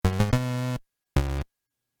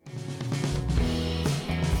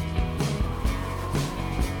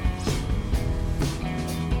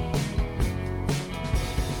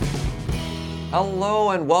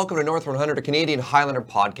Hello and welcome to North 100, a Canadian Highlander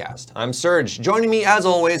podcast. I'm Serge. Joining me, as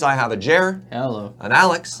always, I have a Jer. Hello. An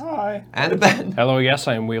Alex. Hi. And a Ben. Hello, yes,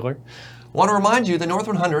 I am Wheeler. Want to remind you that North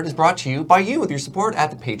 100 is brought to you by you with your support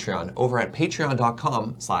at the Patreon over at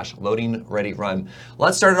patreon.com/loadingreadyrun.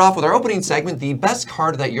 Let's start it off with our opening segment, the best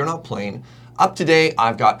card that you're not playing. Up today,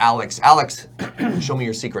 I've got Alex. Alex, show me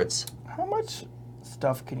your secrets. How much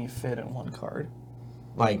stuff can you fit in one card?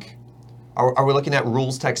 Like, are we looking at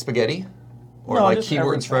rules text spaghetti? Or No, like just keywords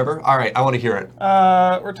everything. forever? All right, I want to hear it.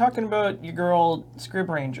 We're talking about your girl, Scrib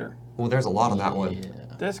Ranger. Oh, there's a lot on that one.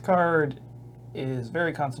 This card is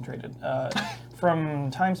very concentrated.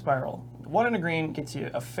 From Time Spiral. 1 and a green gets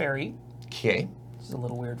you a fairy. Okay. This is a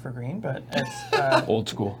little weird for green, but it's Old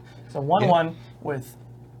school. a 1/1 with,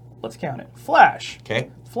 let's count it, Flash,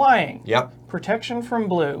 Okay. Flying, Yep. Protection from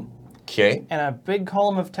Blue, Okay. and a big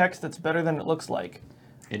column of text that's better than it looks like.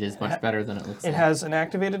 It is much better than it looks It like. has an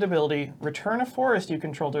activated ability, return a forest you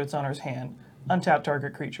control to its owner's hand, untap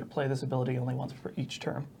target creature, play this ability only once per each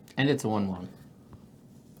turn. And it's a 1/1.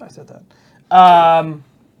 I said that.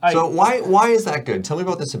 So why is that good? Tell me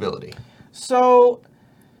about this ability. So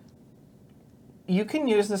you can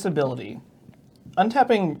use this ability.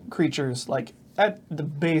 Untapping creatures, like at the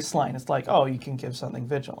baseline, it's like, oh, you can give something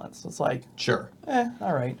vigilance. It's like, Sure.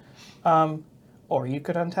 all right. Or you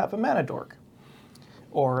could untap a mana dork.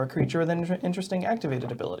 Or a creature with an interesting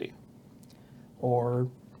activated ability. Or.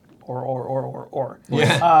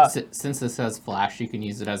 Yeah. Since this has flash, you can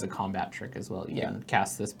use it as a combat trick as well. You Yeah. can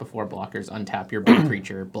cast this before blockers, untap your big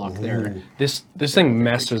creature, block their... This thing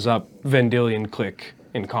messes up Vendilion Click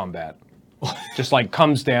in combat. Just like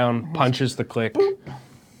comes down, punches the click.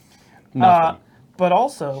 Nothing. But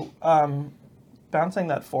also, bouncing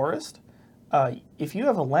that forest, if you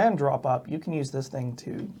have a land drop up, you can use this thing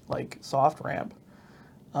to like soft ramp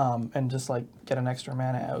and just like get an extra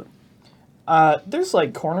mana out. There's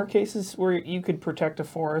like corner cases where you could protect a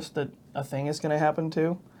forest that a thing is going to happen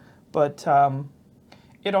to, but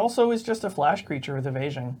it also is just a flash creature with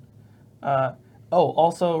evasion.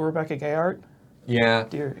 Also Rebecca Gayart. Yeah.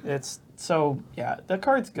 Dear, it's so yeah. The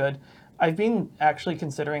card's good. I've been actually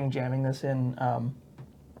considering jamming this in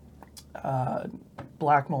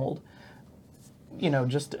Black Mold. You know,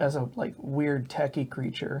 just as a like weird techie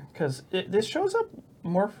creature, because this shows up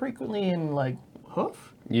more frequently in like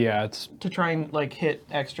Hoof Yeah, it's to try and like hit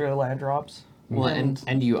extra land drops. Well, and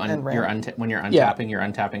you and you're ramp. when you're Yeah. untapping, you're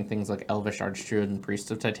untapping things like Elvish Archdruid and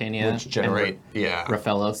Priest of Titania. Which generate, yeah.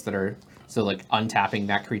 Raphaelos that are... So, like, untapping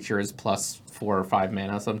that creature is plus 4 or 5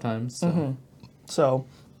 mana sometimes. So. So,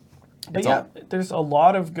 but It's yeah, all- there's a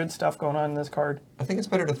lot of good stuff going on in this card. I think it's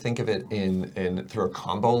better to think of it in through a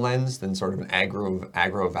combo lens than sort of an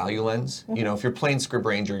aggro value lens. You know, if you're playing Scrib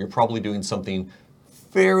Ranger, you're probably doing something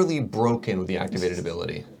fairly broken with the activated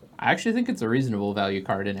ability. I actually think it's a reasonable value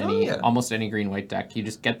card in almost any green-white deck. You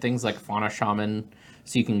just get things like Fauna Shaman,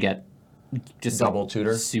 so you can get just Double like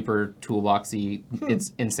tutor. super toolboxy.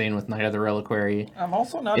 It's insane with Knight of the Reliquary. I'm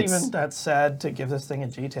also not It's- even that sad to give this thing a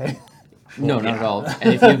GT. No, not at all.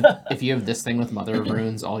 And if you have this thing with Mother of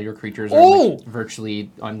Runes, all your creatures are like virtually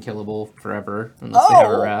unkillable forever unless they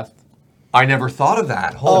have a Wrath. I never thought of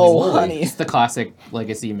that. Holy moly. honey. It's the classic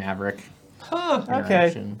Legacy Maverick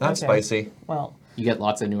interaction. That's Okay. spicy. Well, You get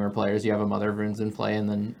lots of newer players. You have a Mother of Runes in play, and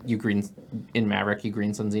then you green in Maverick. You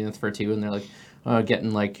green Sun Zenith for 2, and they're like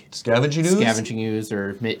getting like Scavenging ooze? scavenging ooze,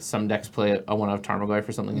 or some decks play a one of Tarmogoyf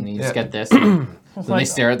or something, and then you just Yeah. get this. And then they like-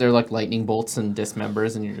 stare at their like lightning bolts and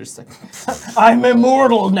dismembers, and you're just like, I'm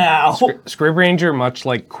immortal now. Scrib Ranger, much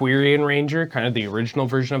like Quirion Ranger, kind of the original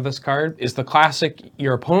version of this card, is the classic.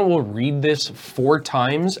 Your opponent will read this 4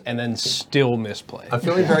 times and then still misplay. I'm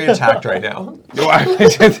feeling very attacked right now.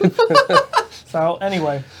 So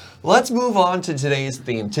anyway, Let's move on to today's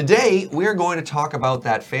theme. Today, we're going to talk about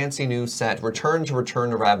that fancy new set, Return to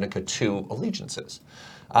Ravnica 2 Allegiances.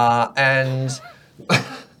 And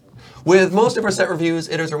with most of our set reviews,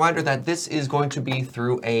 it is a reminder that this is going to be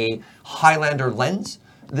through a Highlander lens.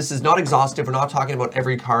 This is not exhaustive. We're not talking about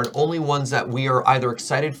every card, only ones that we are either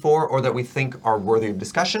excited for or that we think are worthy of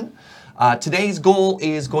discussion. Today's goal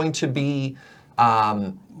is going to be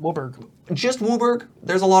Wilberg. just Wooburg.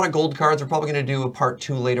 There's a lot of gold cards. We're probably going to do a part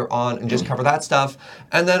 2 later on and just cover that stuff.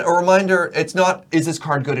 And then a reminder, it's not, is this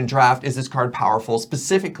card good in draft? Is this card powerful?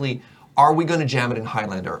 Specifically, are we going to jam it in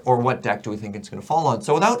Highlander? Or what deck do we think it's going to fall on?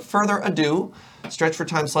 So without further ado, stretch for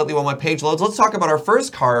time slightly while my page loads. Let's talk about our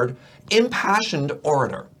first card, Impassioned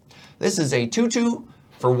Orator. This is a 2/2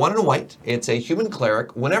 for 1 and a white. It's a human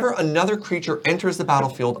cleric. Whenever another creature enters the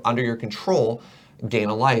battlefield under your control, gain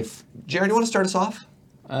a life. Jared, do you want to start us off?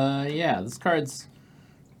 yeah, this card's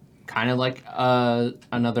kind of like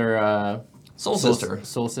another Soul Sister.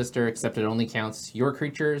 Soul Sister, except it only counts your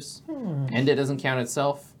creatures, and it doesn't count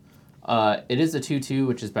itself. It is a 2/2,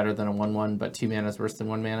 which is better than a 1/1, but 2 mana is worse than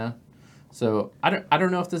 1 mana. So I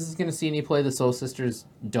don't know if this is going to see any play. The Soul Sisters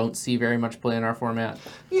don't see very much play in our format.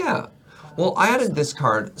 Yeah. Well, I added this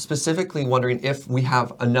card specifically wondering if we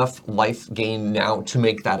have enough life gain now to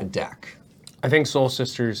make that a deck. I think Soul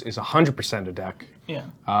Sisters is 100% a deck. Yeah.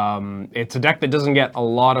 It's a deck that doesn't get a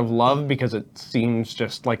lot of love because it seems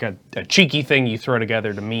just like a cheeky thing you throw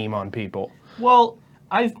together to meme on people. Well,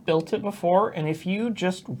 I've built it before, and if you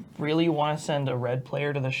just really want to send a red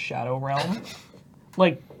player to the Shadow Realm,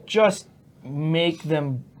 like, just make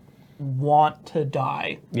them want to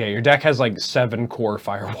die. Yeah, your deck has like 7 core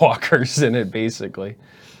Firewalkers in it, basically.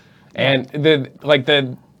 And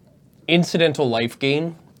the incidental life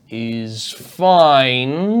gain is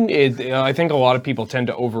fine. I think a lot of people tend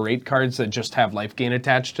to overrate cards that just have life gain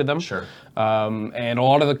attached to them. Sure. And a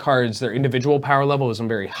lot of the cards, their individual power level isn't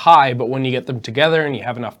very high, but when you get them together and you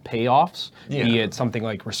have enough payoffs, be it something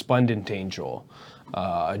like Resplendent Angel,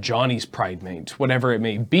 Johnny's Pridemate, whatever it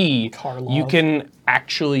may be, Karlov. you can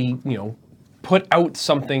actually, put out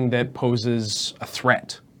something that poses a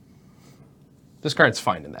threat. This card's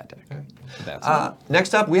fine in that deck. That's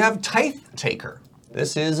Next up, we have Tithe Taker.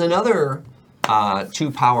 This is another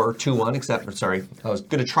 2-power, 2/1, except, sorry, I was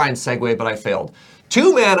going to try and segue, but I failed.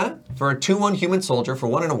 2 mana for a 2/1 human soldier for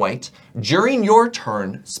 1 and a white. During your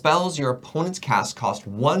turn, spells your opponents cast cost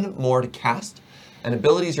 1 more to cast, and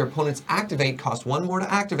abilities your opponents activate cost 1 more to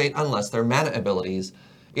activate unless they're mana abilities.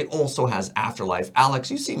 It also has Afterlife. Alex,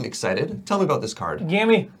 you seem excited. Tell me about this card.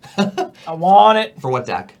 Gimme. I want it. For what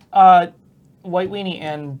deck? White Weenie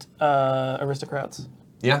and Aristocrats.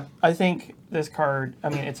 Yeah? I think this card,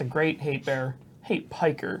 it's a great hate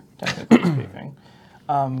piker, technically speaking.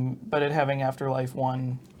 But it having Afterlife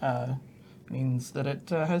 1 means that it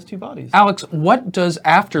has 2 bodies. Alex, what does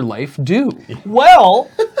Afterlife do? Well,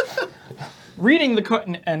 reading the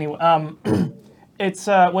card, anyway, it's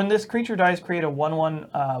when this creature dies, create a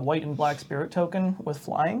 1/1 white and black spirit token with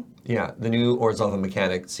flying. Yeah, the new Orzhova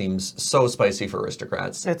mechanic seems so spicy for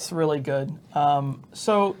Aristocrats. It's really good.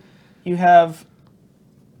 So you have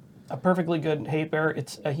a perfectly good hate bearer.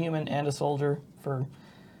 It's a human and a soldier for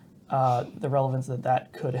the relevance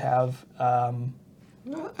that could have. I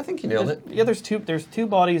think you nailed it. Yeah, there's 2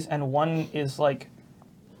 bodies, and one is like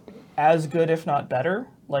as good, if not better.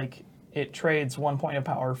 Like, it trades 1 point of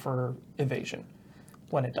power for evasion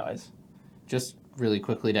when it dies. Just really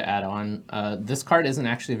quickly to add on, this card isn't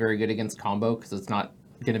actually very good against combo because it's not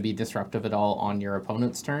going to be disruptive at all on your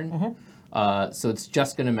opponent's turn. So it's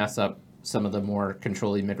just going to mess up some of the more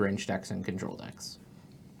controlling mid-range decks and control decks.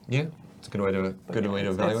 Yeah, it's a good way to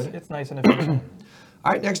evaluate it. It's nice and efficient.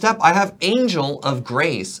 All right, next up, I have Angel of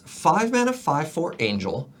Grace. 5 mana, 5/4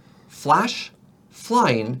 Angel. Flash,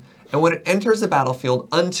 flying, and when it enters the battlefield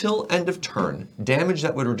until end of turn, damage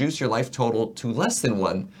that would reduce your life total to less than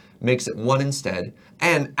 1 makes it 1 instead.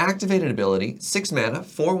 And activated ability, 6 mana,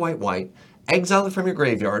 4 white, exile it from your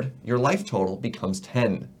graveyard, your life total becomes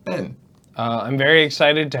 10. Ben. I'm very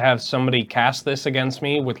excited to have somebody cast this against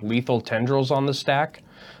me with Lethal Tendrils on the stack,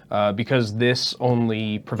 because this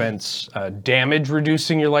only prevents damage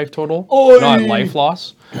reducing your life total, not life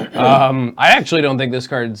loss. I actually don't think this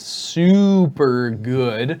card's super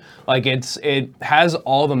good. Like, it has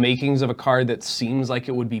all the makings of a card that seems like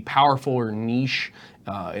it would be powerful or niche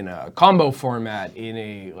in a combo format, in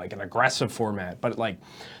an aggressive format, but like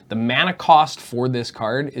the mana cost for this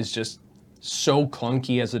card is just so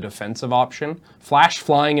clunky as a defensive option. Flash,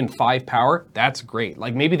 flying, and 5 power, that's great.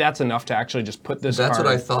 Like, maybe that's enough to actually just put this That's card...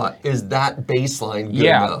 what I thought. Is that baseline good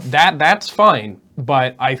enough? That's fine,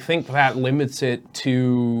 but I think that limits it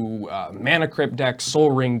to Mana Crypt decks, Soul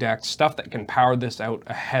Ring decks, stuff that can power this out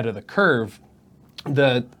ahead of the curve.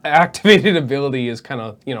 The activated ability is kind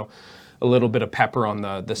of, a little bit of pepper on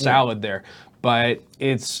the salad there, but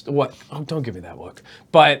it's what... Oh, don't give me that look.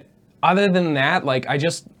 But other than that, like,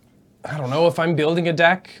 I don't know if I'm building a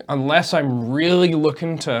deck, unless I'm really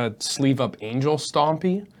looking to sleeve up Angel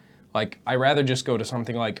Stompy. Like, I'd rather just go to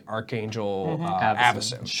something like Archangel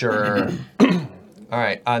Avacyn. Sure. All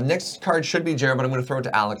right, next card should be Jared, but I'm going to throw it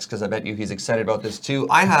to Alex because I bet you he's excited about this too.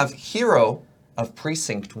 I have Hero of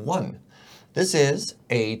Precinct 1. This is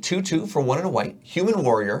a 2/2 for 1 and a white, human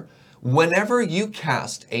warrior. Whenever you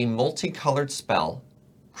cast a multicolored spell,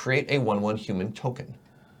 create a 1/1 human token.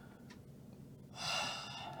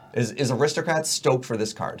 Is Aristocrat stoked for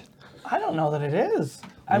this card? I don't know that it is.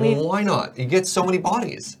 I mean, why not? You get so many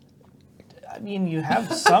bodies. you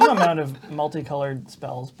have some amount of multicolored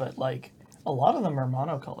spells, but like a lot of them are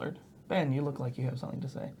monocolored. Ben, you look like you have something to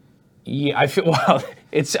say. Yeah, I feel well.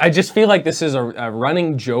 I just feel like this is a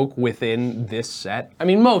running joke within this set. I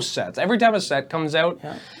mean, most sets. Every time a set comes out,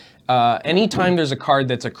 anytime there's a card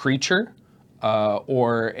that's a creature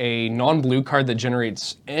or a non-blue card that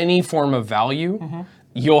generates any form of value,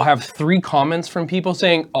 you'll have 3 comments from people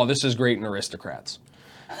saying, "Oh, this is great in Aristocrats."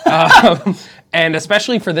 And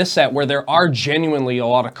especially for this set, where there are genuinely a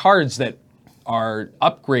lot of cards that are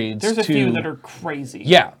upgrades. There's a few that are crazy.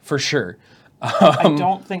 Yeah, for sure. I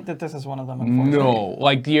don't think that this is one of them, unfortunately. No,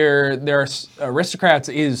 like Aristocrats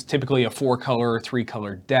is typically a 4-color or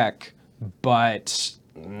 3-color deck, but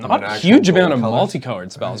not a actual huge amount of colors.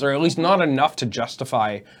 multicolored spells, or at least not enough to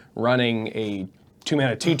justify running a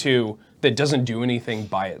 2-mana 2/2 that doesn't do anything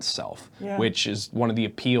by itself, Yeah. which is one of the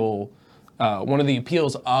appeals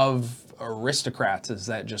of Aristocrats, is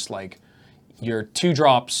that just like your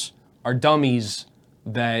 2-drops are dummies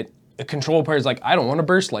that a control player is like, I don't want to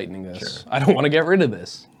burst lightning this. Sure. I don't want to get rid of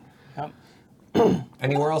this. Yep.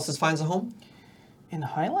 Anywhere else this finds a home? In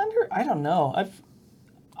Highlander, I don't know.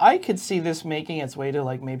 I could see this making its way to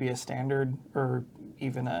like maybe a standard or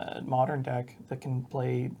even a modern deck that can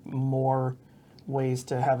play more ways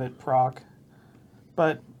to have it proc.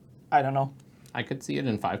 But I don't know. I could see it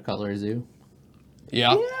in 5-color zoo.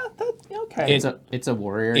 Yeah. Yeah, that's okay. It's a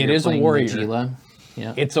warrior. It You're is a playing warrior. Magilla.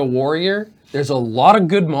 Yeah. It's a warrior. There's a lot of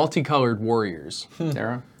good multicolored warriors. There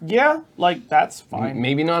are. Yeah, like that's fine.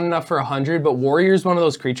 Maybe not enough for 100, but warrior's one of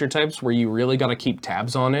those creature types where you really got to keep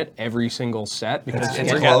tabs on it every single set because It's we're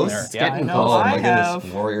getting getting close. there. It's Yeah. getting I know. Oh I my goodness,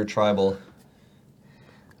 have. Warrior Tribal.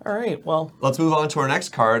 All right, well, Let's move on to our next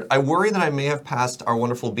card. I worry that I may have passed our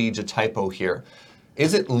wonderful Beej a typo here.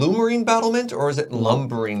 Is it Lumarine Battlement or is it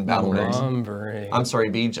Lumbering Battlement? Lumbering. I'm sorry,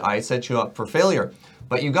 Beej, I set you up for failure.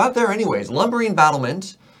 But you got there anyways. Lumbering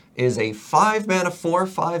Battlement is a 5-mana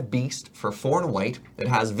 4/5 beast for 4 and white. It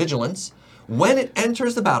has Vigilance. When it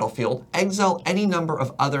enters the battlefield, exile any number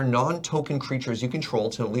of other non-token creatures you control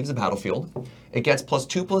till it leaves the battlefield. It gets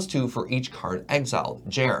 +2/+2 for each card exiled.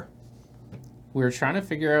 Jer. We were trying to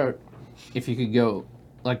figure out if you could go,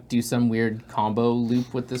 like, do some weird combo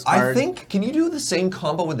loop with this I card. think, can you do the same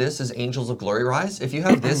combo with this as Angels of Glory Rise? If you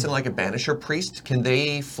have this and like a Banisher Priest, can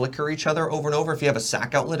they flicker each other over and over if you have a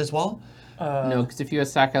sack outlet as well? No, because if you have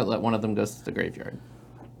sack outlet, one of them goes to the graveyard.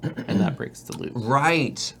 And that breaks the loop.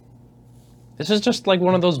 Right. This is just like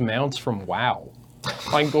one of those mounts from WoW.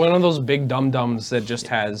 Like one of those big dum-dums that just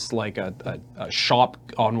has like a shop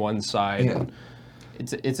on one side. Yeah.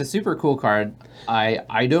 It's a super cool card.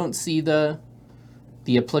 I don't see the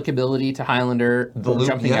applicability to Highlander The loop,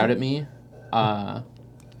 jumping yeah. out at me.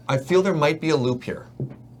 I feel there might be a loop here.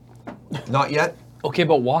 Not yet? Okay,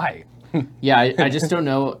 but why? Yeah, I just don't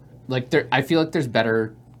know. Like, I feel like there's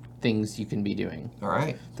better things you can be doing All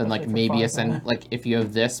right. than like Especially for maybe five mana. like if you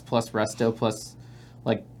have this plus Resto plus,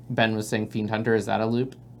 like Ben was saying, Fiend Hunter. Is that a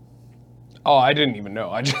loop? Oh, I didn't even know.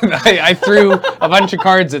 I threw a bunch of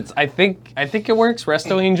cards. I think it works.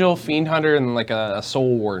 Resto Angel, Fiend Hunter, and like a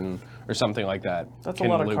Soul Warden or something like that. That's a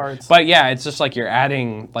can lot of loop. cards. But yeah, it's just like you're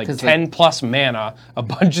adding like 'Cause, 10 plus mana, a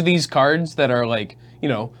bunch of these cards that are like,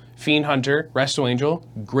 Fiend Hunter, Resto Angel,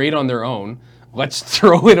 great on their own. Let's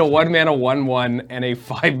throw in a 1-mana 1/1 and a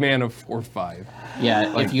 5-mana 4/5.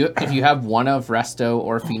 Yeah, if you have one of Resto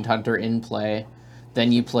or Fiend Hunter in play,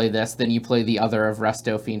 then you play this, then you play the other of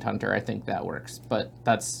Resto, Fiend Hunter. I think that works, but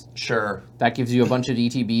Sure. that gives you a bunch of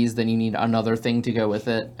DTBs. Then you need another thing to go with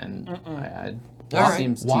it, and it All right.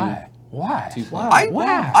 seems Why? too I don't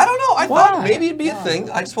know. I thought Why? maybe it'd be a thing.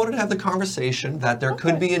 I just wanted to have the conversation that there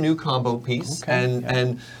could be a new combo piece, and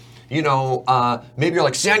maybe you're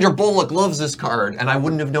like Sandra Bullock loves this card, and I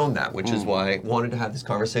wouldn't have known that, which is why I wanted to have this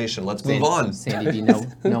conversation. Let's move on. Sandy B,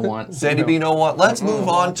 no want. Sandy B, know what? Let's move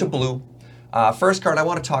on to blue. First card I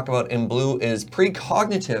want to talk about in blue is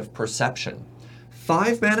Precognitive Perception.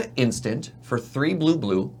 5-mana instant for 3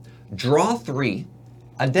 blue, draw 3.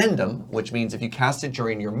 Addendum, which means if you cast it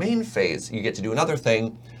during your main phase, you get to do another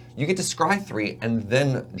thing. You get to scry 3 and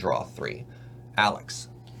then draw 3. Alex.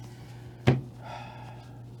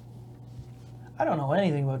 I don't know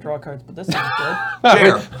anything about draw cards, but this is good.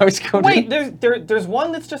 Jer. I was going Wait, there's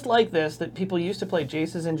one that's just like this that people used to play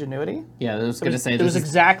Jace's Ingenuity. Yeah, I was It gonna was, say it was this is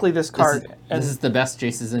exactly this card. this is the best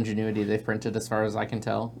Jace's Ingenuity they've printed, as far as I can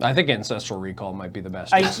tell. I think Ancestral Recall might be the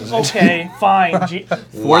best. choices. Okay, fine.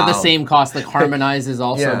 For the same cost, like Harmonize is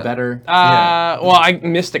also Yeah. better.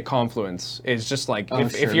 Mystic Confluence is just like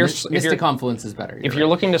if you're Mystic Confluence is better. if you're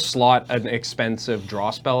looking to slot an expensive draw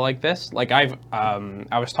spell like this, like I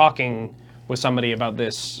was talking with somebody about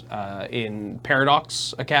this in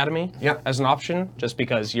Paradox Academy Yep. as an option, just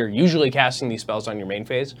because you're usually casting these spells on your main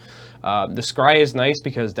phase. The Scry is nice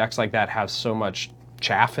because decks like that have so much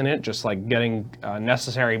chaff in it, just like getting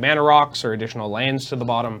necessary mana rocks or additional lands to the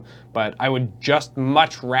bottom. But I would just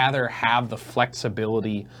much rather have the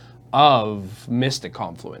flexibility of Mystic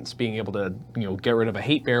Confluence, being able to get rid of a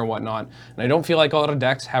Hate Bear and whatnot. And I don't feel like a lot of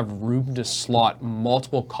decks have room to slot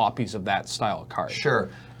multiple copies of that style of card. Sure.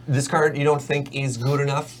 This card you don't think is good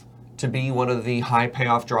enough to be one of the high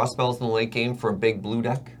payoff draw spells in the late game for a big blue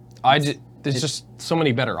deck? There's just so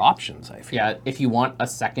many better options, I feel. Yeah, if you want a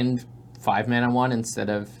second 5-mana one instead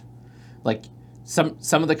of, like, some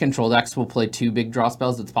of the control decks will play 2 big draw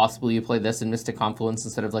spells. It's possible you play this in Mystic Confluence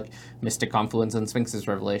instead of, like, Mystic Confluence and Sphinx's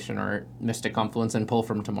Revelation, or Mystic Confluence and Pull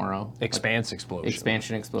from Tomorrow. Expanse Explosion.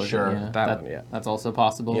 Expansion Explosion. Sure. Yeah. That one, yeah. That's also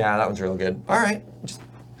possible. Yeah, that one's real good. All right.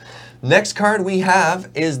 Next card we have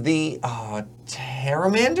is the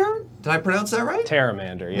Terramander? Did I pronounce that right?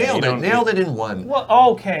 Terramander. Yeah, Nailed it in one. Well,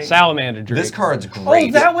 okay. Salamander Drake. This card's great.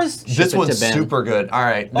 Oh, that was. This it one's to Ben. super good. All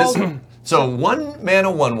right. This, so 1 mana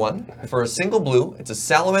 1/1 for a single blue. It's a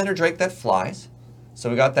Salamander Drake that flies. So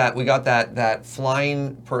we got that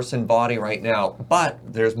flying person body right now, but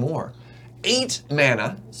there's more. 8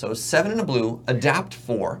 mana, so 7 in a blue, adapt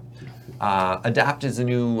 4. Adapt is a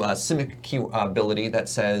new Simic ability that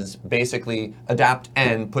says basically adapt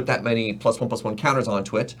and put that many +1/+1 counters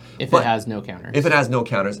onto it. If But it has no counters. if it has no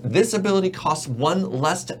counters. This ability costs 1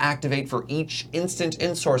 less to activate for each instant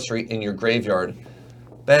in sorcery in your graveyard.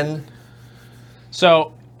 Ben,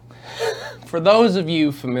 So, for those of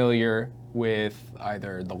you familiar with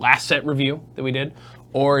either the last set review that we did,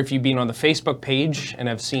 or if you've been on the Facebook page and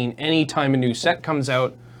have seen any time a new set comes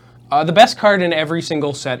out, the best card in every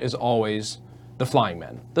single set is always the Flying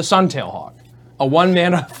Man, the Suntail Hawk, a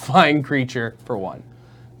 1-mana flying creature for 1.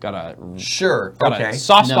 Got a sure, got okay. a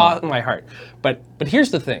soft No. spot in my heart. But here's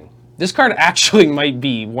the thing: this card actually might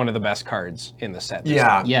be one of the best cards in the set.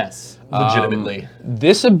 Yeah, Yes. legitimately.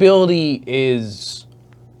 This ability is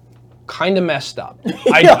kind of messed up.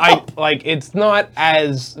 I like, it's not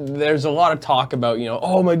as, there's a lot of talk about,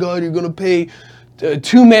 oh my god, you're gonna pay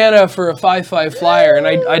 2 mana for a 5/5 flyer, and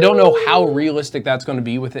I don't know how realistic that's going to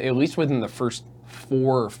be with at least within the first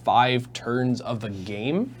 4 or 5 turns of the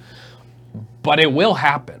game. But it will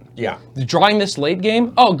happen. Yeah. Drawing this late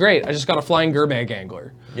game, oh great, I just got a flying Gurmag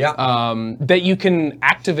Angler. Yeah. That you can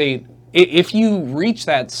activate if you reach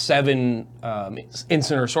that 7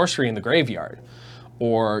 instant or sorcery in the graveyard,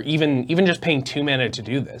 or even just paying 2 mana to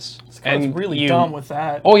do this. It's really dumb with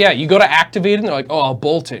that. Oh yeah, you go to activate it and they're like, oh, I'll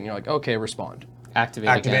bolt it, and you're like, okay, respond. Activate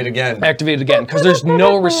again. Activate it again, because there's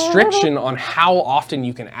no restriction on how often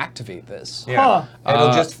you can activate this. Yeah.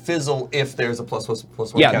 It'll just fizzle if there's a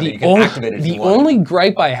 +1/+1 Yeah, counter. the You can activate it if the you want. only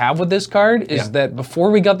gripe I have with this card is Yeah. that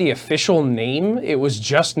before we got the official name, it was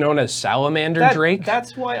just known as Salamander Drake.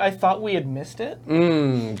 That's why I thought we had missed it.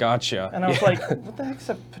 Gotcha. And I was like, what the heck's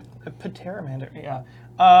a Terramander? Yeah.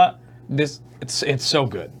 It's so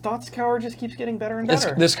good. Thoughts Cower just keeps getting better and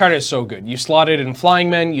better. This card is so good. You slot it in Flying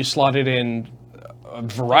Men, you slot it in a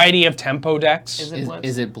variety of tempo decks. Is it Blitz?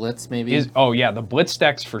 Is it Blitz, maybe? Oh yeah, the Blitz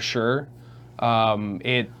decks for sure.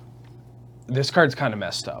 This card's kind of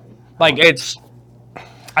messed up. Like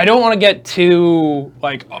I don't want to get too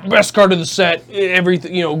like best card of the set.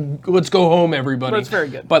 Everything, let's go home, everybody. But it's very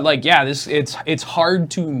good. But like, yeah, it's hard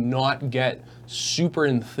to not get super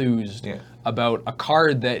enthused about a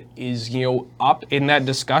card that is up in that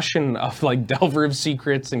discussion of like Delver of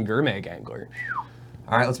Secrets and Gurmag Angler.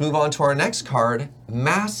 All right, let's move on to our next card,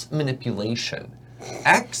 Mass Manipulation.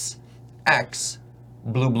 X,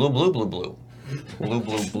 blue, blue, blue, blue, blue. Blue,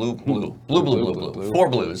 blue, blue, blue. Blue, blue, blue, blue. 4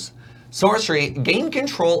 blues. Sorcery, gain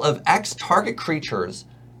control of X target creatures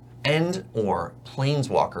and or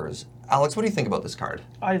planeswalkers. Alex, what do you think about this card?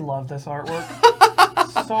 I love this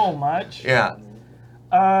artwork so much. Yeah.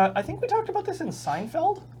 I think we talked about this in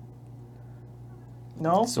Seinfeld.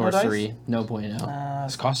 No? Sorcery, no bueno.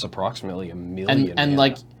 This costs approximately $1 million. And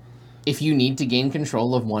like, if you need to gain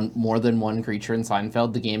control of more than one creature in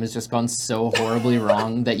Seinfeld, the game has just gone so horribly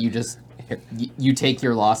wrong that you take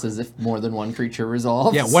your losses if more than one creature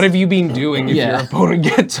resolves. Yeah, what have you been doing if your opponent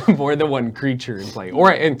gets more than one creature in play?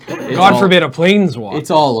 Or, God forbid, a planeswalker. It's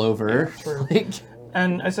all over. Like,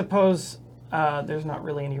 And I suppose there's not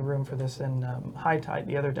really any room for this in High Tide,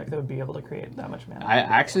 the other deck that would be able to create that much mana. I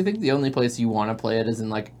actually think the only place you want to play it is in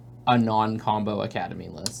like a non-combo Academy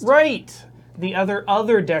list. Right! The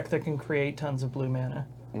other deck that can create tons of blue mana.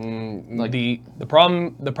 Like the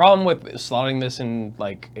problem with slotting this in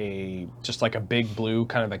like a big blue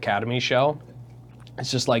kind of Academy shell,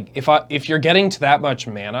 it's just like if you're getting to that much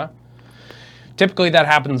mana, typically that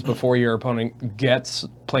happens before your opponent gets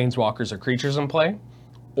planeswalkers or creatures in play,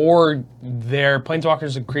 or their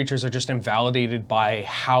planeswalkers and creatures are just invalidated by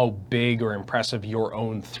how big or impressive your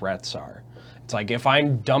own threats are. It's like, if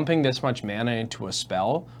I'm dumping this much mana into a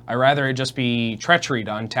spell, I'd rather it just be Treachery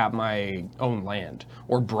to untap my own land,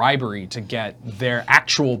 or Bribery to get their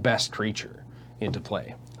actual best creature into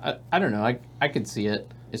play. I don't know. I could see it.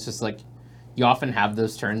 It's just like you often have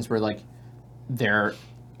those turns where like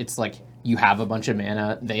it's like you have a bunch of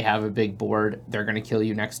mana, they have a big board, they're gonna kill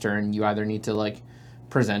you next turn. You either need to like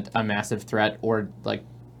present a massive threat or like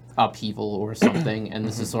upheaval or something, and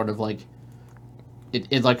this is sort of like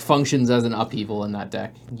it like functions as an upheaval in that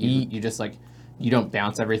deck. You just like you don't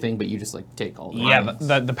bounce everything, but you just like take all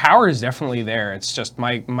the the power is definitely there. It's just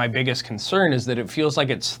my biggest concern is that it feels like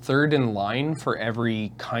it's third in line for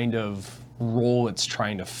every kind of role it's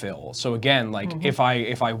trying to fill. So again, like if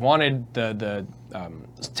I wanted the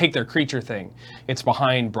take their creature thing, it's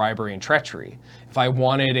behind Bribery and Treachery. If I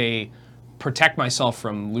wanted a protect myself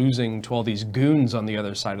from losing to all these goons on the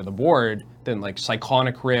other side of the board, then like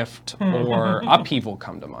Cyclonic Rift or Upheaval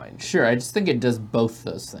come to mind. Sure, I just think it does both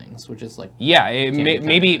those things, which is like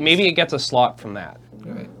Maybe it gets a slot from that.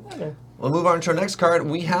 All right. We'll move on to our next card.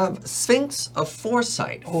 We have Sphinx of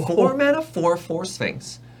Foresight. 4 mana, 4/4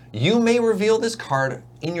 Sphinx. You may reveal this card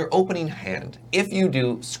in your opening hand. If you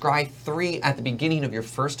do, scry 3 at the beginning of your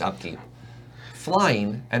first upkeep.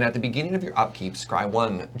 Flying, and at the beginning of your upkeep, scry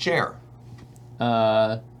 1. Jer.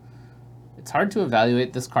 It's hard to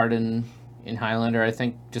evaluate this card in Highlander, I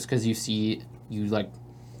think, just because you like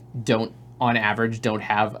don't, on average, don't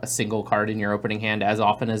have a single card in your opening hand as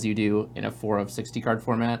often as you do in a 4 of 60 card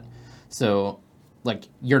format. So, like,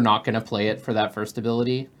 you're not going to play it for that first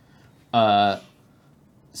ability.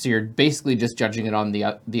 So you're basically just judging it on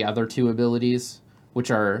the other 2 abilities, which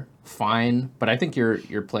are fine, but I think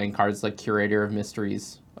you're playing cards like Curator of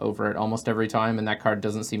Mysteries over it almost every time, and that card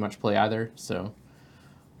doesn't see much play either. So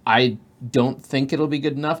I don't think it'll be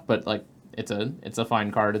good enough, but like it's a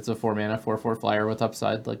fine card. It's a 4 mana 4/4 flyer with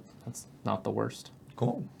upside. Like, that's not the worst.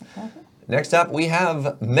 Cool. Next up, we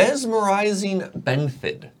have Mesmerizing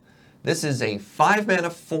Benthid. This is a 5 mana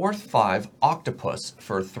 4/5 octopus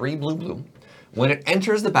for 3 blue. When it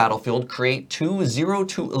enters the battlefield, create 2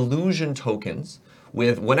 0/2 illusion tokens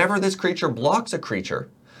with whenever this creature blocks a creature,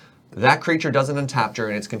 that creature doesn't untap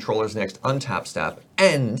during its controller's next untap step,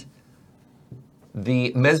 and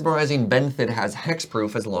the Mesmerizing Benthid has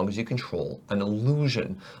hexproof as long as you control an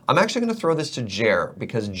illusion. I'm actually going to throw this to Jer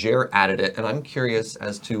because Jer added it, and I'm curious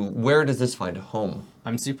as to where does this find a home?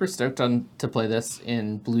 I'm super stoked to play this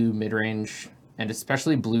in blue midrange and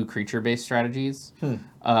especially blue creature-based strategies.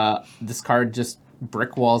 This card just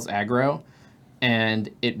brick walls aggro, and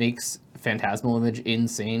it makes Phantasmal Image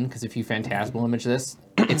insane, because if you Phantasmal Image this,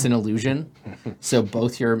 it's an illusion. So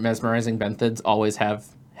both your Mesmerizing Benthids always have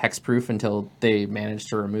hexproof until they manage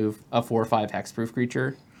to remove a 4/5 hexproof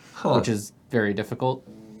creature, which is very difficult.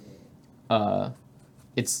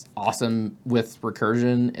 It's awesome with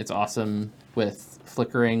recursion. It's awesome with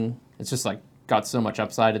flickering. It's just like got so much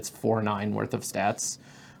upside. It's 4/9 worth of stats.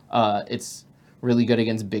 It's really good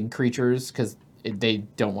against big creatures because they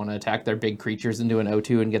don't want to attack their big creatures into an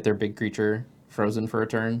 0/2 and get their big creature frozen for a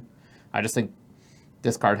turn. I just think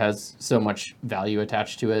this card has so much value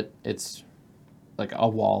attached to it. It's like a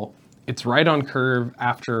wall. It's right on curve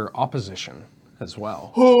after opposition as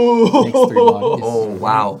well. Makes 3 bodies. Oh,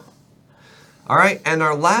 wow. All right, and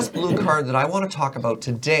our last blue card that I want to talk about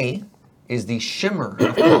today is the Shimmer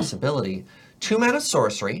of Possibility. 2 mana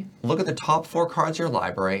sorcery. Look at the top 4 cards of your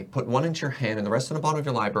library, put 1 into your hand and the rest in the bottom of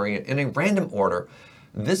your library in a random order.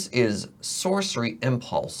 This is Sorcery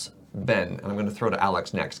Impulse. Ben, and I'm going to throw to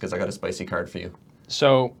Alex next because I got a spicy card for you.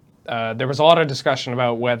 So there was a lot of discussion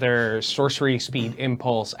about whether Sorcery Speed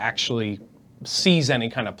Impulse actually sees any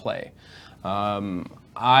kind of play.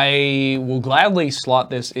 I will gladly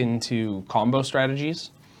slot this into combo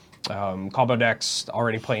strategies. Combo decks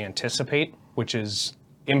already play Anticipate, which is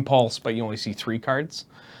Impulse, but you only see 3 cards.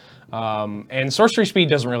 And Sorcery Speed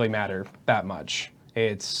doesn't really matter that much.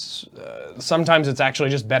 It's sometimes it's actually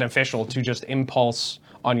just beneficial to just Impulse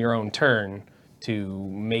on your own turn to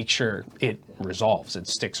make sure it resolves, it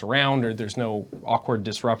sticks around, or there's no awkward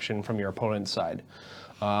disruption from your opponent's side.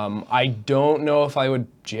 I don't know if I would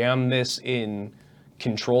jam this in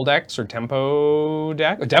control decks or tempo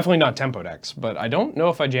deck. Definitely not tempo decks, but I don't know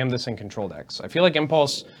if I jam this in control decks. I feel like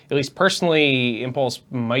Impulse, at least personally, Impulse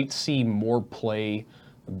might see more play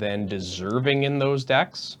than deserving in those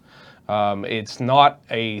decks. It's not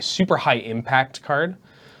a super high impact card,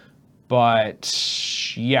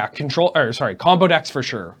 but yeah, combo decks for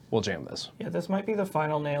sure will jam this. Yeah, this might be the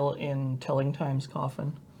final nail in Telling Time's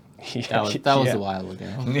coffin. That was a while ago.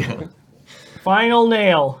 Yeah. Final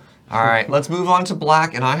nail. All right, let's move on to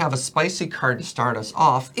black, and I have a spicy card to start us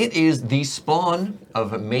off. It is the Spawn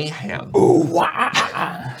of Mayhem. Ooh,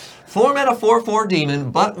 wow. 4 mana, 4/4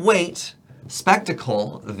 demon, but wait,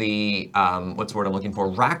 Spectacle, the, what's the word I'm looking for?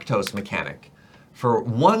 Rakdos mechanic. For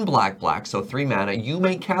 1 black, so 3 mana, you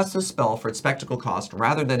may cast a spell for its Spectacle cost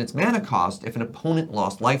rather than its mana cost if an opponent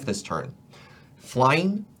lost life this turn.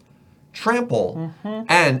 Flying, trample,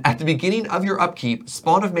 and at the beginning of your upkeep,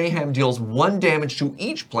 Spawn of Mayhem deals 1 damage to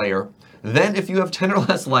each player. Then, if you have 10 or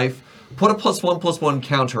less life, put a +1/+1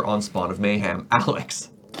 counter on Spawn of Mayhem. Alex.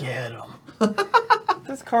 Get him.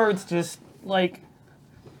 This card's just, like,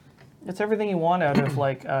 it's everything you want out of,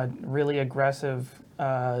 like, a really aggressive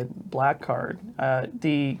black card. I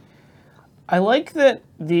like that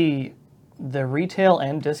the retail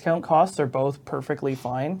and discount costs are both perfectly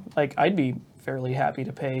fine. Like, I'd be fairly happy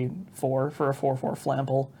to pay 4 for a 4/4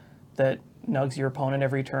 Flample that nugs your opponent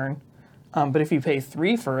every turn. But if you pay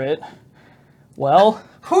 3 for it, well,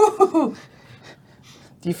 do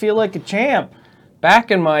you feel like a champ?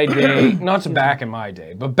 Back in my day, not to back in my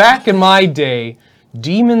day, but back in my day,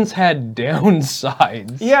 demons had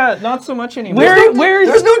downsides. Yeah, not so much anymore.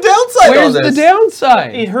 There's no downside on Where's this. the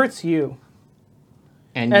downside? It hurts you.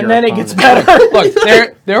 And And your then it gets opponent. better.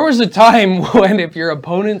 Look, there was a time when if your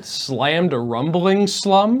opponent slammed a Rumbling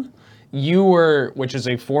Slum, you were, which is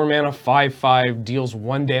a 4 mana 5/5, deals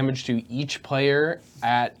 1 damage to each player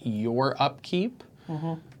at your upkeep.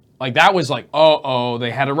 Like that was like,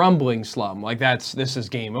 they had a Rumbling Slum. Like this is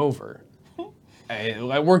game over.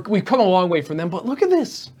 We've come a long way from them, but look at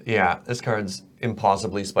this. Yeah, this card's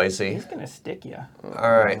impossibly spicy. It's gonna stick you.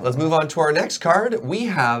 All right, let's move on to our next card. We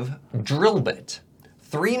have Drillbit.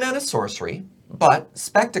 3 mana sorcery, but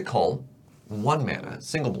Spectacle, 1 mana,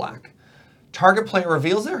 single black. Target player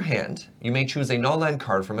reveals their hand. You may choose a non-land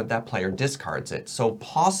card from it. That player discards it. So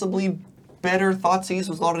possibly better Thoughtseize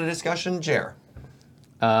was a lot of discussion. Jer.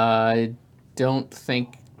 I don't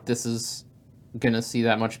think this is going to see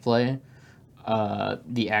that much play.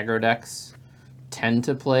 The aggro decks tend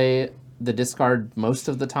to play the discard most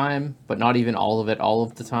of the time, but not even all of it all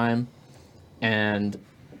of the time. And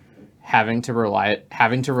having to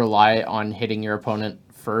rely on hitting your opponent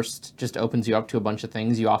first just opens you up to a bunch of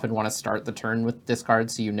things. You often want to start the turn with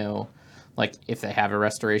discards so you know, like, if they have a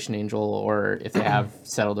Restoration Angel or if they have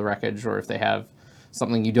Settle the Wreckage or if they have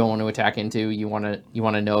something you don't want to attack into, you want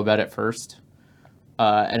to know about it first.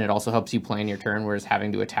 And it also helps you plan your turn, whereas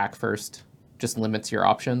having to attack first just limits your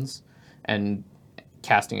options, and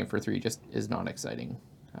casting it for 3 just is not exciting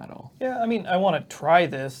at all. Yeah, I mean, I want to try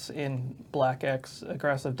this in Black X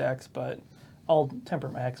aggressive decks, but I'll temper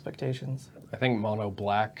my expectations. I think mono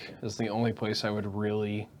black is the only place I would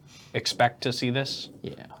really expect to see this.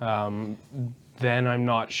 Yeah. Then I'm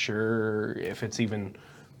not sure if it's even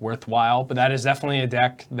worthwhile, but that is definitely a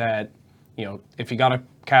deck that, if you got to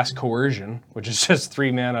cast Coercion, which is just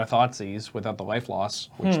 3 mana Thoughtseize without the life loss,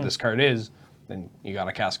 which this card is, then you got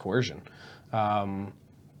to cast Coercion.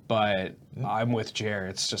 But I'm with Jer.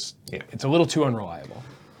 It's a little too unreliable.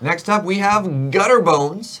 Next up, we have Gutter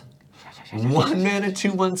Bones. 1 mana,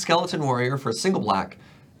 2/1 Skeleton Warrior for a single black.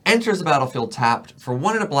 Enters the battlefield tapped. For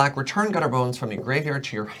 1 and a black, return Gutter Bones from your graveyard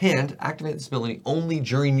to your hand. Activate this ability only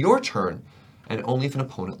during your turn, and only if an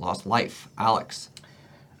opponent lost life. Alex.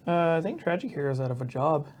 I think Tragic Hero's out of a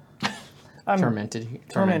job.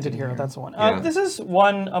 Tormented Hero, that's the one. Yeah. This is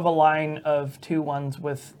one of a line of 2/1s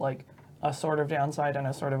with, like, a sort of downside and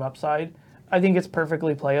a sort of upside. I think it's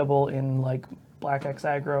perfectly playable in, like, Black X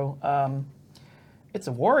aggro. It's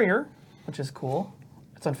a warrior, which is cool.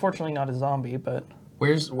 It's unfortunately not a zombie, but...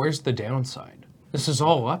 Where's the downside? This is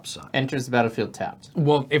all upside. Enters the battlefield tapped.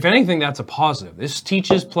 Well, if anything, that's a positive. This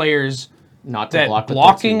teaches players Not to that block with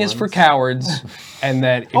blocking their is for 2/1s. cowards, and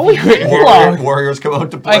that if we can block. Warriors come out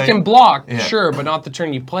to play. I can block, Yeah. sure, but not the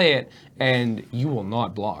turn you play it, and you will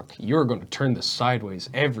not block. You're going to turn this sideways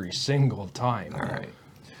every single time. All right.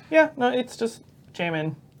 Yeah, no, it's just jam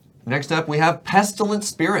in. Next up, we have Pestilent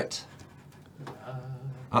Spirit.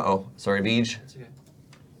 Uh-oh. Sorry, Beej. It's okay.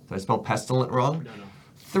 Did I spell pestilent wrong? No.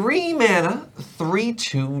 3 mana,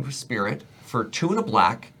 3/2 spirit for 2 and a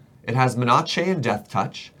black. It has Menache and Death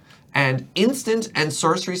Touch. And instant and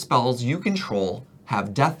sorcery spells you control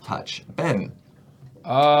have Death Touch. Ben.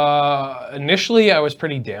 Initially, I was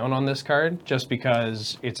pretty down on this card just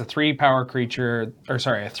because it's a 3 mana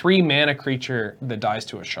creature that dies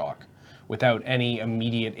to a shock without any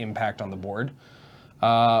immediate impact on the board.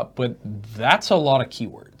 But that's a lot of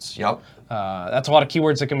keywords. Yep. That's a lot of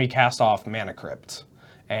keywords that can be cast off Mana Crypt.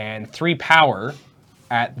 And 3 power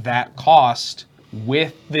at that cost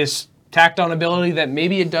with this tacked on ability that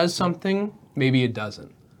maybe it does something, maybe it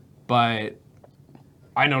doesn't. But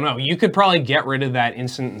I don't know. You could probably get rid of that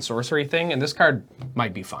instant and sorcery thing, and this card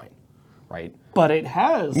might be fine, right? But it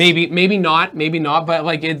has. Maybe not. But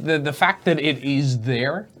like the fact that it is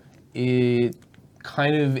there, it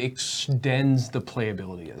kind of extends the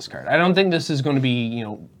playability of this card. I don't think this is going to be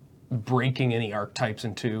breaking any archetypes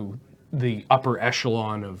into the upper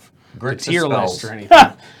echelon of the Grits of tier spells. list or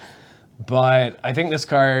anything. But I think this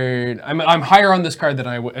card, I'm higher on this card than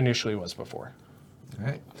I initially was before. All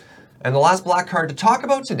right. And the last black card to talk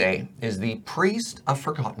about today is the Priest of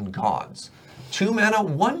Forgotten Gods. 2 mana,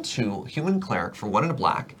 1/2 human cleric for 1 and a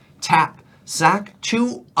black. Tap, sack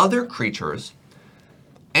 2 other creatures.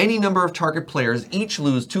 Any number of target players each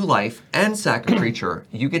lose 2 life and sack a creature.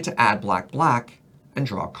 You get to add black and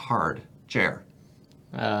draw a card. Jer.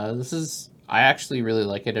 I actually really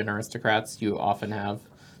like it in Aristocrats. You often have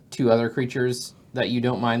 2 other creatures that you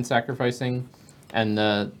don't mind sacrificing, and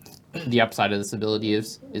the upside of this ability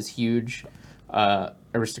is huge.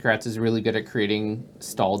 Aristocrats is really good at creating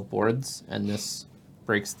stalled boards, and this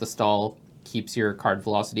breaks the stall, keeps your card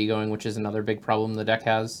velocity going, which is another big problem the deck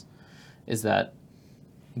has, is that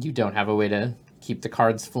you don't have a way to keep the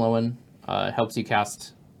cards flowing. It helps you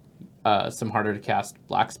cast some harder to cast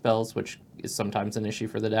black spells, which is sometimes an issue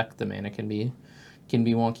for the deck. The mana can be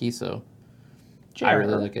wonky, so I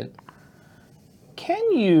really like it.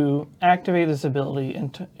 Can you activate this ability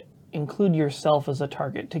and include yourself as a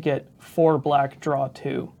target to get 4 black, draw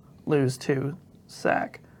 2, lose 2,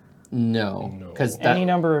 sack? No, because Any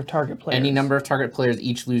number of target players. any number of target players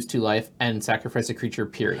each lose 2 life and sacrifice a creature,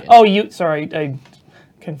 period. Oh, sorry, I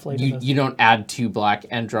conflated this. You don't add 2 black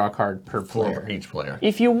and draw a card per For player. each player.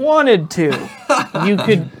 If you wanted to, you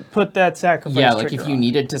could put that sacrifice Yeah, like trigger if you on.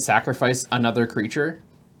 needed to sacrifice another creature,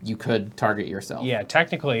 you could target yourself. Yeah,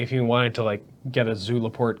 technically, if you wanted to like get a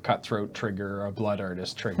Zulaport Cutthroat trigger or a Blood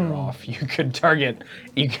Artist trigger off, you could target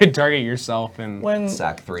yourself and When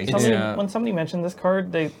Sack 3. Yeah. when somebody mentioned this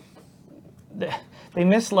card, they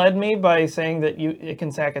misled me by saying that it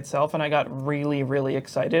can sack itself, and I got really, really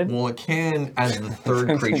excited. Well, it can as the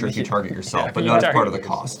 3rd creature if you target yourself, Yeah, but you not as target part of the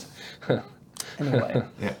yourself. cost. Anyway,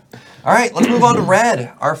 Yeah. All right, let's move on to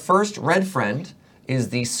red. Our first red friend is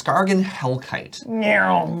the Skargan Hellkite.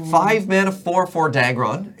 5 mana, 4/4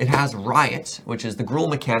 Dagron. It has Riot, which is the Gruul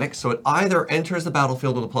mechanic, so it either enters the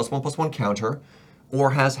battlefield with a +1/+1 counter,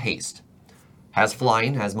 or has haste. Has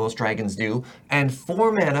flying, as most dragons do, and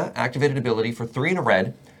 4 mana, activated ability for 3 and a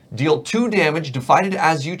red. Deal 2 damage, divided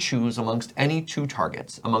as you choose amongst any 2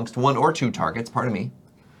 targets. Amongst 1 or 2 targets, pardon me.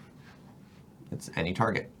 It's any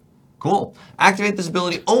target. Cool. Activate this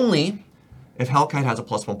ability only if Hellkite has a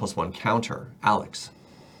 +1/+1 counter. Alex.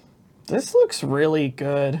 this looks really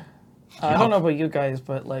good. I don't know about you guys,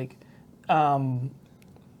 but like, the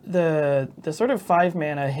sort of 5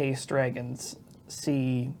 mana haste dragons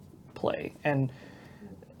see play, and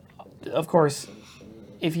of course,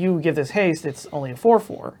 if you give this haste, it's only a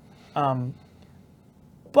 4/4.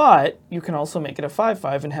 But you can also make it a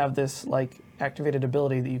 5/5 and have this like activated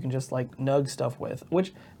ability that you can just like nug stuff with,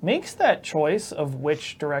 which makes that choice of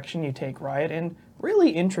which direction you take Riot in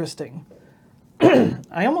really interesting.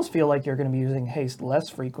 I almost feel like you're going to be using haste less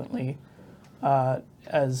frequently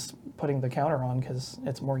as putting the counter on, because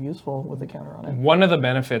it's more useful with the counter on it. one of the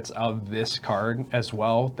benefits of this card as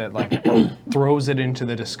well that like throws it into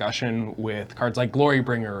the discussion with cards like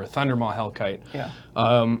Glorybringer or Thundermaw Hellkite. Yeah.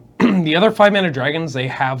 The other 5 mana dragons, they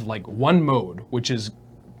have like one mode, which is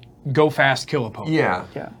go fast, kill opponent. Yeah.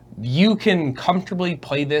 Yeah. You can comfortably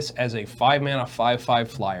play this as a 5 mana 5/5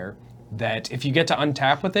 flyer that if you get to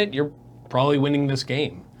untap with it, you're probably winning this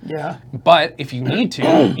game. Yeah. But if you need to,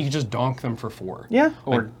 you can just donk them for 4. Yeah.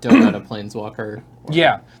 Or don't let a planeswalker.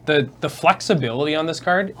 Yeah, the flexibility on this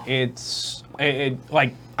card,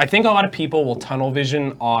 like I think a lot of people will tunnel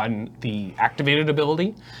vision on the activated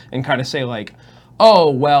ability and kind of say like,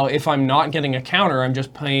 oh well, if I'm not getting a counter, I'm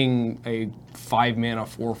just playing a 5 mana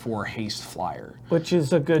 4/4 haste flyer, Which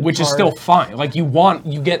is a good which is card. still fine. Like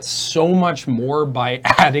you get so much more by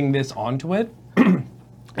adding this onto it,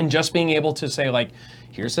 and just being able to say like,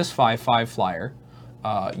 here's this 5/5 flyer.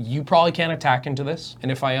 You probably can't attack into this,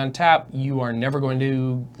 and if I untap, you are never going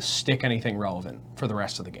to stick anything relevant for the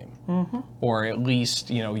rest of the game. Or at least,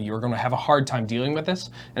 you're going to have a hard time dealing with this.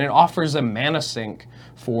 And it offers a mana sink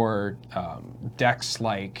for decks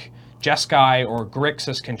like Jeskai or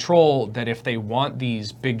Grixis Control that if they want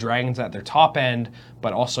these big dragons at their top end,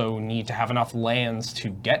 but also need to have enough lands to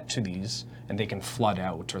get to these, and they can flood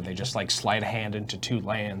out, or they just like slide a hand into 2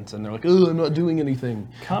 lands, and they're like, oh, I'm not doing anything.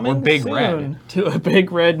 Coming or big soon red. to a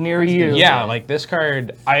big red near you. Yeah, like this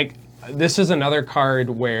card, this is another card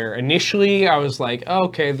where initially I was like, oh,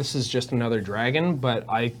 okay, this is just another dragon, but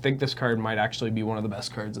I think this card might actually be one of the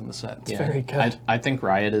best cards in the set. Yeah. very good. I think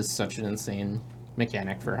Riot is such an insane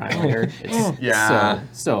mechanic for Highlander. It's Yeah.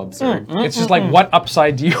 so absurd. It's just like, what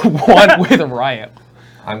upside do you want with a Riot?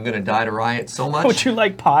 I'm gonna die to Riot so much. Would you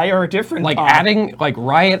like pie or a different Like pie?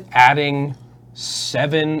 Riot adding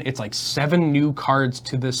 7 new cards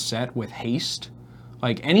to this set with haste.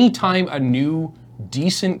 Like anytime a new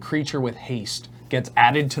decent creature with haste gets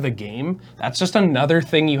added to the game, that's just another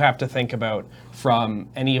thing you have to think about from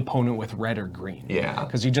any opponent with red or green. Yeah.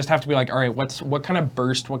 Because you just have to be like, all right, what kind of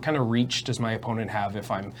burst, what kind of reach does my opponent have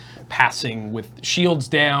if I'm passing with shields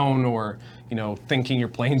down or, thinking your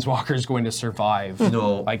planeswalker is going to survive?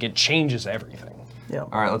 No. Like it changes everything. Yeah.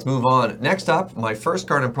 All right, let's move on. Next up, my first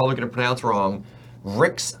card I'm probably going to pronounce wrong.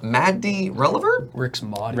 Rix Maddi Relever? Rick's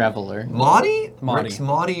mod. Reveler. Maudie? Maudie. Rix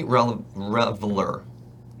Maudie Reveler.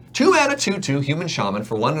 2 mana, 2/2 human shaman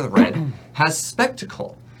for 1 in the red, has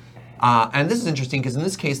Spectacle. And this is interesting because in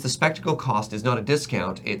this case, the Spectacle cost is not a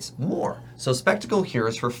discount, it's more. So Spectacle here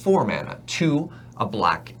is for 4 mana, 2, a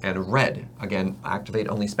black, and a red. Again, activate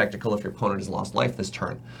only Spectacle if your opponent has lost life this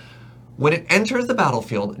turn. When it enters the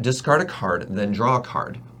battlefield, discard a card, then draw a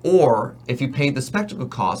card. Or, if you paid the Spectacle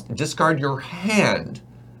cost, discard your hand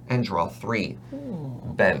and draw 3.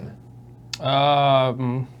 Ben.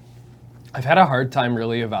 I've had a hard time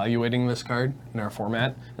really evaluating this card in our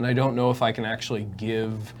format, and I don't know if I can actually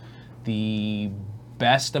give the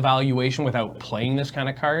best evaluation without playing this kind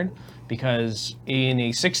of card, because in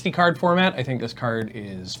a 60 card format, I think this card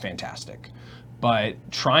is fantastic. But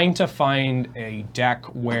trying to find a deck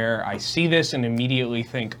where I see this and immediately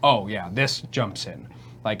think, oh yeah, this jumps in.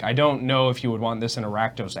 Like, I don't know if you would want this in a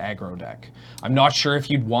Rakdos aggro deck. I'm not sure if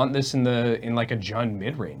you'd want this in like a Jund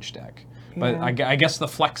mid-range deck. But I guess the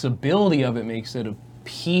flexibility of it makes it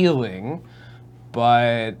appealing,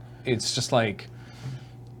 but it's just like,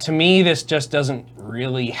 to me, this just doesn't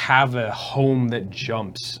really have a home that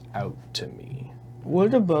jumps out to me.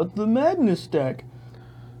 What about the Madness deck?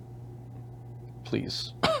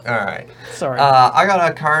 Please. All right. Sorry. I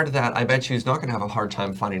got a card that I bet you is not going to have a hard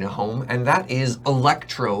time finding a home, and that is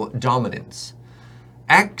Electro Dominance.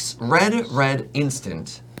 X red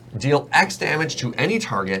instant. Deal X damage to any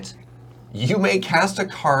target. You may cast a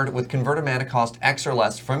card with converted mana cost X or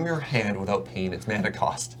less from your hand without paying its mana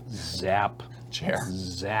cost. Zap. Chair.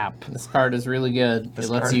 Zap. This card is really good. This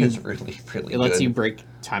it lets card you is really, really it lets good. you break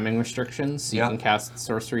timing restrictions. So you Yeah. can cast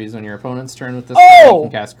sorceries on your opponent's turn with this Oh! card. You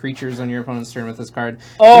can cast creatures on your opponent's turn with this card.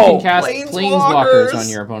 Oh! You can cast Planeswalkers! planeswalkers on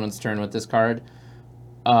your opponent's turn with this card.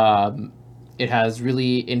 It has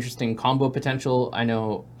really interesting combo potential. I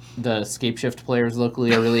know the Scapeshift players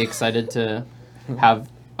locally are really excited to have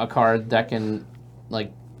a card that can,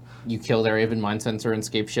 like, you kill their Aven Mind Sensor and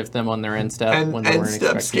Scapeshift them on their end step and when they weren't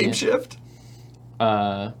step expecting scape it. shift.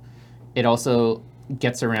 It also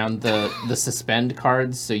gets around the suspend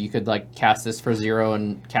cards, so you could like cast this for 0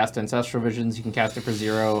 and cast Ancestral Visions. You can cast it for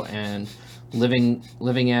 0 and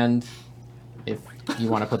Living End if you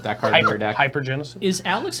want to put that card in your deck. Hypergenesis. Is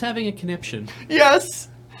Alex having a conniption? Yes.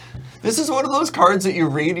 This is one of those cards that you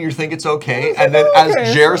read and you think it's okay, and then as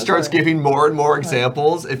okay, Jer it's starts okay. giving more and more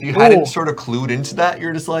examples, if you hadn't sort of clued into that,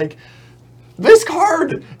 you're just like, this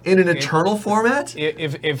card in an eternal format?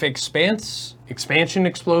 If Expansion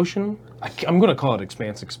Explosion, I'm going to call it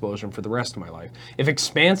Expanse Explosion for the rest of my life. If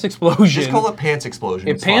Expanse Explosion... Just call it Pants Explosion.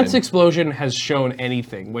 If it's Pants fine. Explosion has shown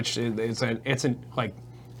anything, which it's like,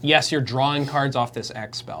 yes, you're drawing cards off this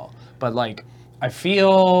X spell, but like, I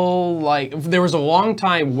feel like there was a long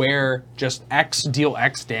time where just X deal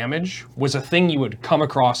X damage was a thing you would come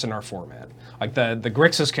across in our format. Like the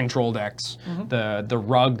Grixis controlled decks, the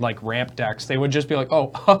Rug like ramp decks, they would just be like, oh,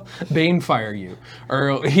 Banefire you.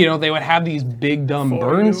 Or, they would have these big dumb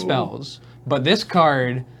burn spells. But this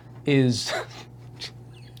card is...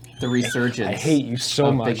 The Resurgence. I hate you so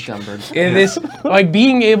of much. Big Dumb Bird. It is like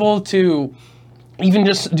being able to even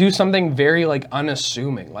just do something very like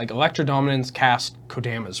unassuming, like Electrodominance cast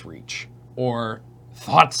Kodama's Reach, or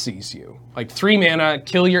Thoughtseize you. Like 3 mana,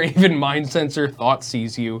 kill your Aven Mind Sensor,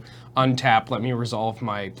 Thoughtseize you, untap, let me resolve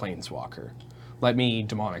my Planeswalker. Let me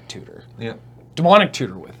Demonic Tutor. Yeah. Demonic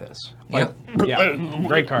Tutor with this. Like, yeah,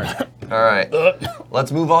 great card. All right.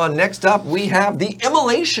 Let's move on. Next up, we have the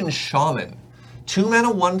Immolation Shaman. 2 mana,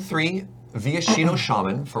 1/3 via Shino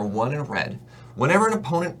Shaman for 1 in red. Whenever an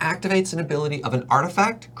opponent activates an ability of an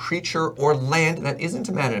artifact, creature, or land that isn't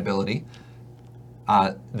a mana ability,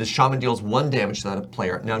 the Shaman deals 1 damage to that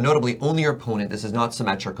player. Now, notably, only your opponent. This is not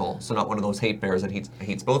symmetrical, so not one of those hate bears that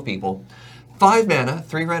hates both people. 5 mana,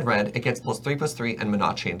 3 red. It gets +3/+3 and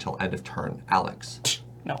Minache until end of turn. Alex.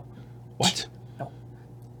 No. What? No.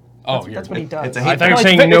 Oh, That's what he does. it's a I hate thought you were it's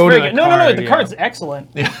saying it's no to very the good. No, card. the yeah. card's excellent.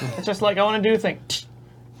 Yeah. It's just like, I want to do a thing.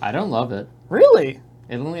 I don't love it. Really?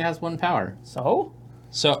 It only has 1 power. So?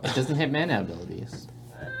 So It doesn't hit mana abilities.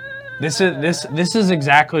 this is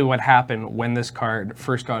exactly what happened when this card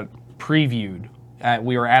first got previewed.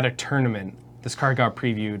 We were at a tournament. This card got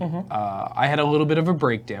previewed. I had a little bit of a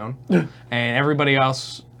breakdown, and everybody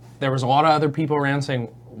else. There was a lot of other people around saying,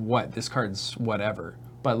 "What? This card's whatever."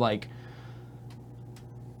 But like,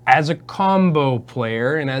 as a combo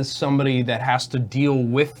player and as somebody that has to deal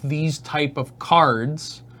with these type of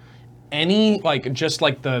cards, just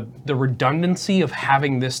like the redundancy of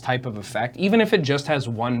having this type of effect, even if it just has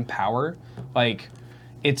 1 power, like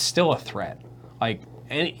it's still a threat. Like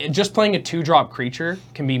and just playing a 2-drop creature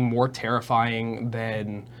can be more terrifying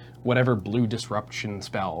than whatever blue disruption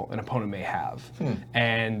spell an opponent may have.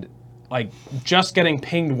 And like just getting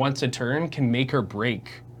pinged once a turn can make or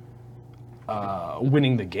break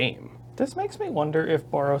winning the game. This makes me wonder if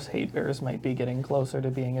Boros Hate Bears might be getting closer to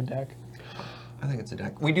being a deck. I think it's a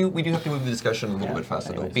deck. We do have to move the discussion a little bit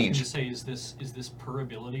faster though. anyways. Can you Beach. just say, is this per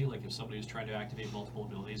ability? Like if somebody is trying to activate multiple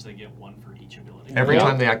abilities, they get 1 for each ability? Every Yeah.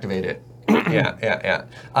 time they activate it. Yeah.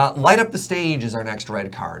 Light Up the Stage is our next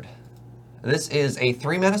red card. This is a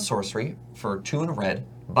 3-mana sorcery for 2 and a red,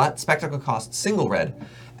 but spectacle costs single red.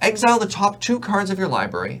 Exile the top 2 cards of your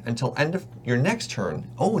library until end of your next turn.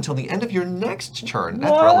 Oh, until the end of your next turn.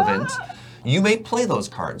 That's relevant. You may play those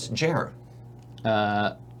cards. Jer.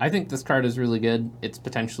 I think this card is really good. It's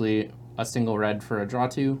potentially a single red for a draw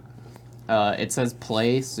 2. It says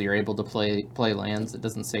play, so you're able to play lands. It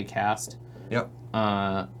doesn't say cast. Yep.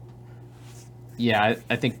 Yeah,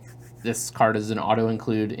 I think this card is an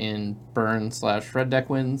auto-include in burn/red deck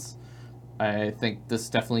wins. I think this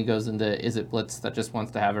definitely goes into Izzet Blitz that just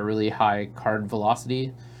wants to have a really high card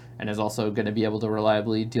velocity and is also going to be able to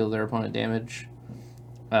reliably deal their opponent damage.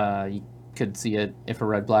 You could see it if a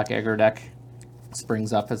red-black aggro deck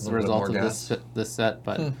springs up as a Little bit result more of gas. this set,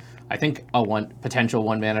 but I think a potential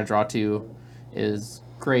 1-mana draw 2 is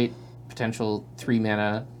great. Potential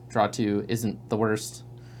 3-mana draw 2 isn't the worst.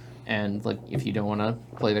 And like, if you don't want to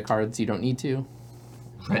play the cards, you don't need to.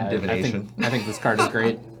 Red Divination. I think this card is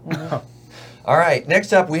great. All right,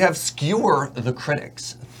 next up we have Skewer the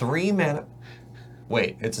Critics. 3 mana.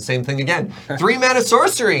 Wait, it's the same thing again. 3 mana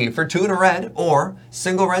sorcery for 2 and a red, or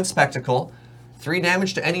single red spectacle. 3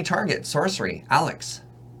 damage to any target. Sorcery. Alex.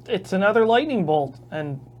 It's another lightning bolt,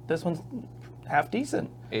 and this one's half decent.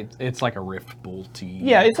 It's like a rift bolty.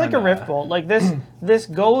 Yeah, it's like a kinda- rift bolt. Like this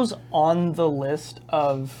goes on the list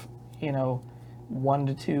of 1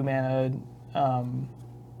 to 2 mana,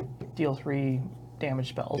 deal 3 damage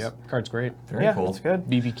spells. Yep, card's great. Very Yeah, cool. that's good.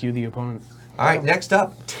 BBQ the opponent. All right, next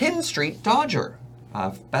up, Tin Street Dodger.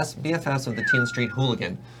 Best BFS of the Tin Street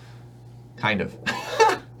Hooligan. Kind of.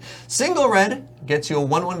 Single red gets you a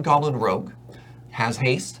 1/1 Goblin Rogue. Has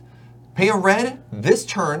haste. Pay a red this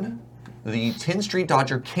turn. The Tin Street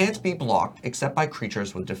Dodger can't be blocked except by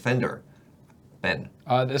creatures with Defender. Ben.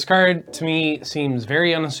 This card, to me, seems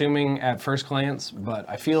very unassuming at first glance, but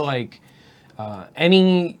I feel like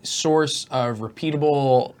any source of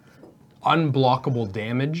repeatable, unblockable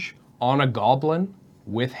damage on a goblin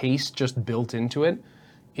with haste just built into it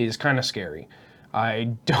is kind of scary.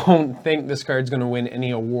 I don't think this card's going to win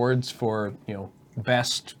any awards for,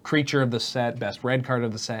 best creature of the set, best red card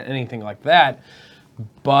of the set, anything like that.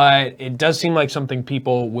 But it does seem like something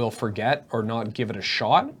people will forget or not give it a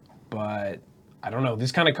shot. But I don't know.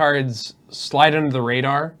 These kind of cards slide under the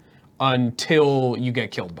radar until you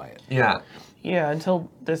get killed by it. Yeah. Yeah, until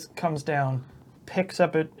this comes down, picks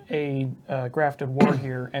up a grafted war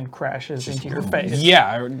here and crashes into your face.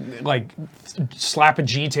 Yeah, like slap a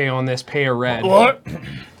GT on this, pay a red.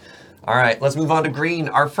 All right, let's move on to green.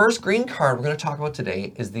 Our first green card we're going to talk about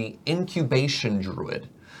today is the Incubation Druid.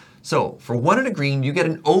 So, for 1 and a green, you get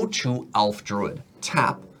an 0/2 Elf Druid.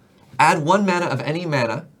 Tap, add 1 mana of any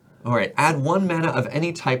mana. All right, add 1 mana of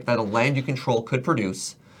any type that a land you control could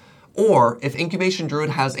produce. Or, if Incubation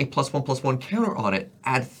Druid has a +1/+1 counter on it,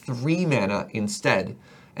 add 3 mana instead.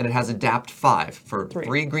 And it has Adapt 5 for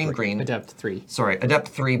 3 green. Adept 3. Sorry, Adapt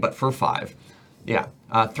 3, but for 5. Yeah,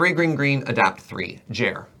 3 green, Adapt 3.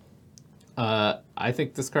 Jer. I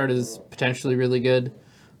think this card is potentially really good.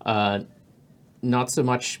 Not so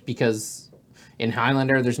much because in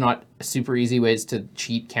Highlander, there's not super easy ways to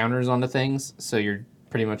cheat counters onto things, so you're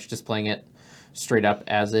pretty much just playing it straight up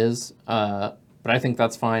as is. But I think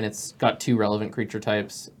that's fine. It's got 2 relevant creature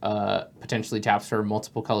types, potentially taps for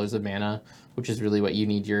multiple colors of mana, which is really what you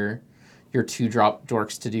need your 2-drop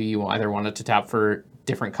dorks to do. You either want it to tap for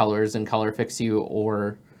different colors and color fix you,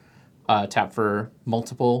 or tap for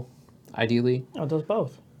multiple ideally. Oh, it does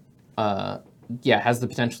both. Yeah, has the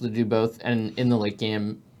potential to do both. And in the late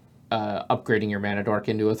game, upgrading your mana dork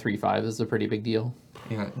into a 3/5 is a pretty big deal.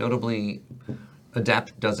 Yeah, notably,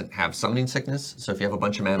 Adapt doesn't have Summoning Sickness, so if you have a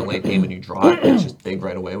bunch of mana late game and you draw it, it's just big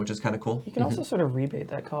right away, which is kind of cool. You can also sort of rebate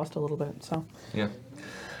that cost a little bit. So Yeah.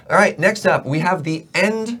 All right, next up, we have the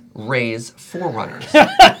End Raise Forerunners.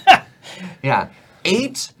 Yeah,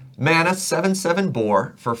 8 mana, 7/7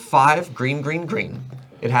 Boar for 5 green, green, green.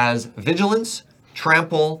 It has Vigilance,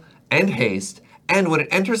 Trample, and Haste, and when it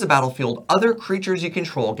enters the battlefield, other creatures you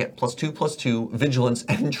control get +2/+2 Vigilance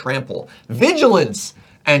and Trample. Vigilance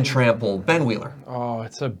and Trample. Ben Wheeler. Oh,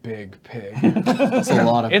 it's a big pig. It's a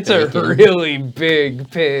lot of It's bacon. a really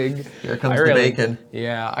big pig. Here comes the bacon.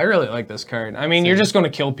 Yeah, I really like this card. I mean, you're just going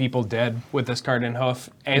to kill people dead with this card in Hoof.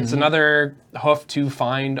 It's another Hoof to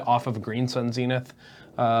find off of Green Sun Zenith.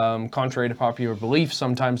 Contrary to popular belief,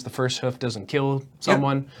 sometimes the first Hoof doesn't kill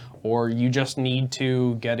someone, or you just need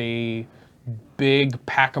to get a big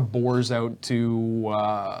pack of boars out to,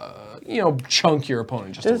 chunk your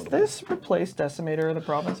opponent just a does little this replace Decimator of the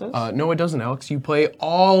Provinces? bit. No, it doesn't, Alex. You play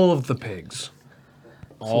all of the pigs.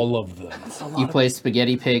 All of them. You play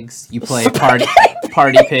spaghetti pigs. You play party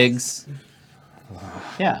pigs.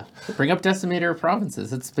 Yeah, bring up Decimator of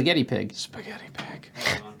Provinces. It's spaghetti pig. Spaghetti pig.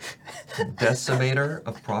 Decimator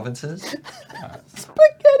of Provinces.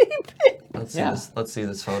 Spaghetti pig. Let's see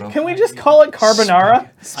this photo. Can we just call it Carbonara?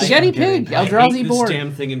 Spaghetti pig. I Eldrazi hate this board.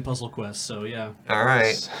 damn thing in Puzzle Quest, so yeah. All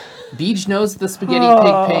right. Beej knows the spaghetti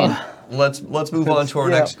pig pain. Let's move on to our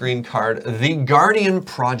next green card, the Guardian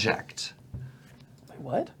Project. Wait,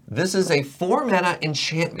 what? This is a 4 mana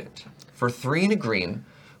enchantment for 3 and a green.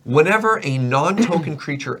 Whenever a non-token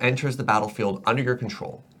creature enters the battlefield under your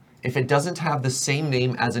control, if it doesn't have the same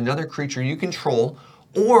name as another creature you control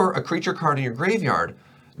or a creature card in your graveyard,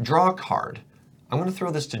 draw a card. I'm going to throw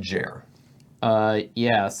this to Jer.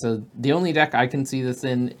 Yeah, so the only deck I can see this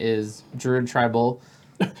in is Druid Tribal,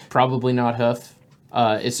 probably not Hoof.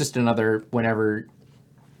 It's just another whenever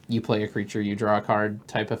you play a creature, you draw a card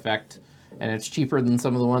type effect, and it's cheaper than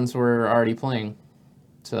some of the ones we're already playing.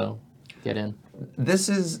 So, get in. This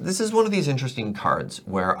is one of these interesting cards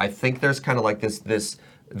where I think there's kind of like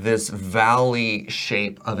this valley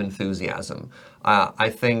shape of enthusiasm. I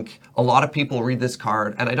think a lot of people read this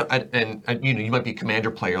card, and you might be a commander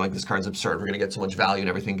player, like this card's absurd. We're gonna get so much value and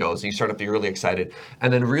everything goes. And you start up, you're really excited,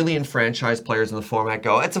 and then really enfranchised players in the format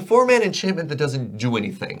go, it's a 4-mana enchantment that doesn't do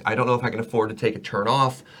anything. I don't know if I can afford to take a turn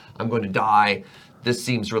off. I'm going to die. This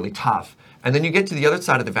seems really tough. And then you get to the other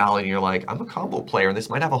side of the valley and you're like, I'm a combo player and this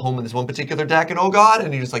might have a home in this one particular deck and oh god,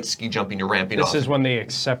 and you're just like ski jumping, you're ramping off. This is when they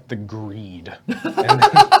accept the greed.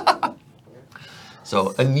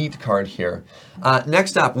 So a neat card here.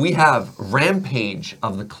 Next up, we have Rampage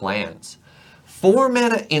of the Clans. 4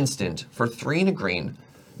 mana instant for 3 and a green.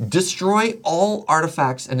 Destroy all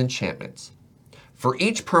artifacts and enchantments. For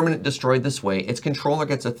each permanent destroyed this way, its controller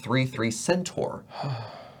gets a 3/3 Centaur.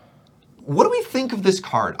 What do we think of this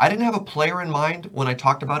card? I didn't have a player in mind when I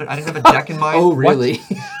talked about it. I didn't have a deck in mind. Oh, really?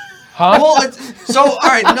 Huh? Well, so all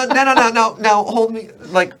right, no, hold me,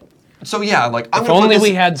 like, so yeah, like, I'm If gonna put only this,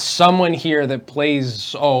 we had someone here that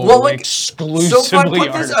plays exclusively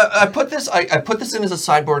so I art. put this in as a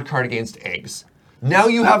sideboard card against eggs. Now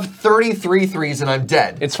you have 33 threes and I'm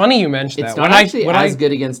dead. It's funny you mentioned It's that. not actually as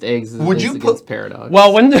good against eggs as it Would is you against put- Paradox.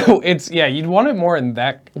 Well, you'd want it more in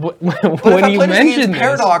that. When But if I you play this against mentioned this,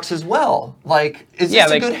 Paradox as well, like, is this Yeah, a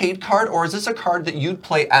like- good hate card or is this a card that you'd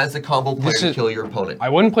play as a combo player to kill your opponent? I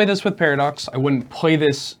wouldn't play this with Paradox. I wouldn't play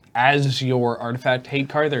this as your artifact hate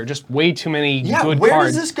card. There are just way too many Yeah, good where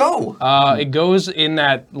cards. does this go? It goes in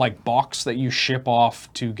that like box that you ship off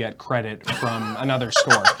to get credit from another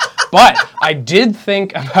store. But I did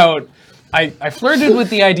think about. I flirted with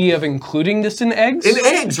the idea of including this in eggs. In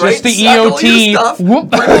eggs, just right? the Stack all your EOT. stuff, Whoop,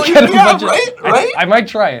 bring all your- get a yeah, bunch of- right? I might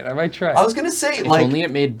try it. I was gonna say, if like, only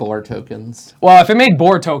it made boar tokens. Well, if it made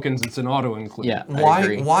boar tokens, it's an auto include. Yeah, I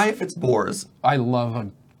agree. why if it's boars? I love a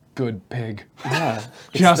good pig. Yeah,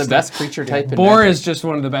 it's Just the best creature type in Boar Magic. is just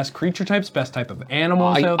one of the best creature types, best type of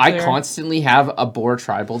animals out I there. constantly have a boar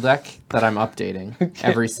tribal deck that I'm updating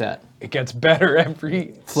every set. It gets better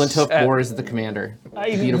every Flinthoof set. boar is the commander.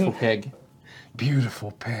 Beautiful pig.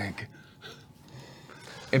 Beautiful pig.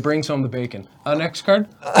 It brings home the bacon. Next card.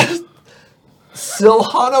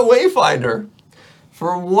 Silhana Wayfinder.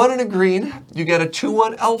 For 1 and a green, you get a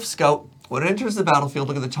 2/1 Elf Scout. When it enters the battlefield,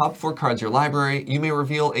 look at the top 4 cards of your library. You may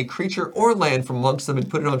reveal a creature or land from amongst them and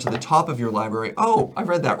put it onto the top of your library. Oh, I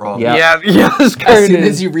read that wrong. Yeah. This card As soon is-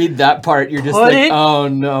 as you read that part, you're just Put like, it- oh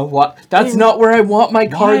no, what? That's not where I want my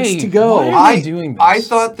cards to go. Why are they doing this? I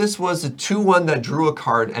thought this was a 2-1 that drew a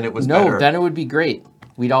card and it was No, better. then it would be great.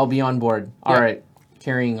 We'd all be on board. All right,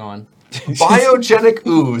 carrying on. Biogenic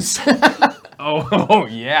Ooze. Oh,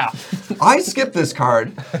 yeah. I skipped this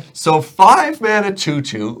card. So 5 mana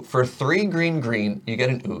 2/2 for 3 green, you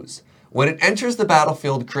get an Ooze. When it enters the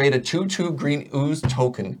battlefield, create a 2/2 green Ooze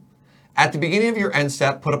token. At the beginning of your end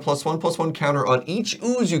step, put a +1/+1 counter on each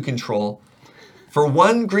Ooze you control. For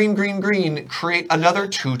 1 green, create another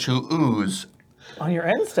 2/2 Ooze. On your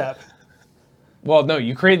end step. Well, no,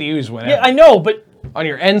 you create the ooze whenever. Yeah, I know, but On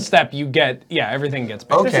your end step, you get, everything gets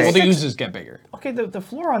bigger. Okay. Well, the oozes get bigger okay, the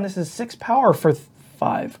floor on this is 6 power for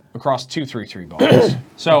 5. across 2/3/3 bonus.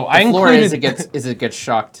 So I Floor included. is it gets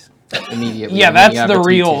shocked immediately. Yeah, and then that's you have the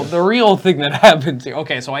a 2/2. real thing that happens here.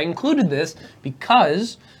 Okay, so I included this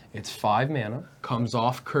because it's 5 mana, comes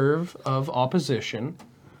off curve of opposition,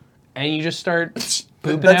 and you just start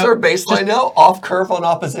pooping That's out. our baseline now? Off curve on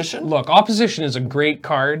opposition? Look, opposition is a great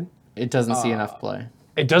card. It doesn't see enough play.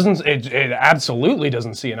 It doesn't. It absolutely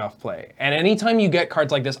doesn't see enough play. And anytime you get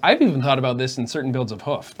cards like this, I've even thought about this in certain builds of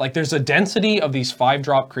Hoof. Like there's a density of these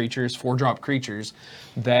 5-drop creatures, 4-drop creatures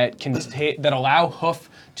that can that allow Hoof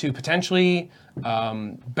to potentially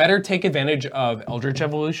better take advantage of Eldritch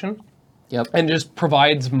Evolution. Yep. And just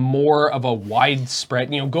provides more of a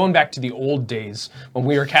widespread, going back to the old days when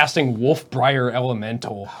we were casting Wolfbriar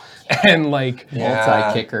Elemental and like,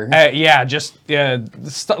 Multi-kicker.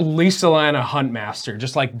 Lisa Lana Huntmaster,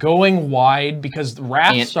 just like going wide because the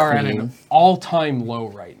Wraths are at an Queen. all-time low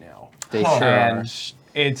right now. They sure are. And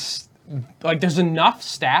it's like there's enough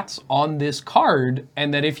stats on this card,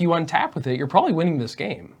 and that if you untap with it, you're probably winning this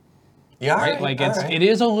game. Yeah, Right? Like it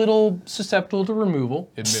is a little susceptible to removal,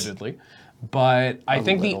 admittedly, but I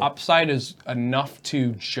think the little. upside is enough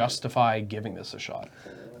to justify giving this a shot.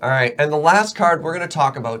 All right, and the last card we're going to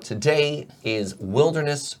talk about today is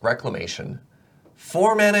Wilderness Reclamation.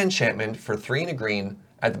 4 mana enchantment for 3 and a green.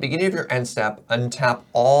 At the beginning of your end step, untap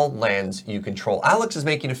all lands you control. Alex is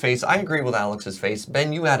making a face. I agree with Alex's face.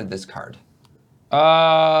 Ben, you added this card.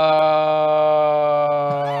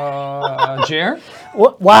 Jer?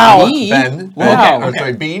 What? Wow. Me? Ben. Wow. Okay.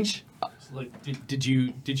 Sorry, Beej. Like, did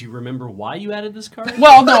you remember why you added this card?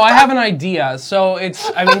 Well, no, I have an idea. So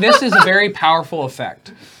this is a very powerful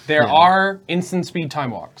effect. There are instant speed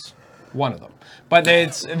time walks, one of them. But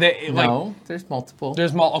No, there's multiple.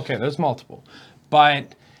 there's multiple.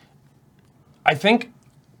 But I think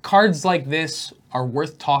cards like this are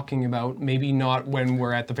worth talking about, maybe not when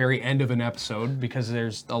we're at the very end of an episode, because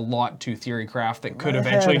there's a lot to Theorycraft that could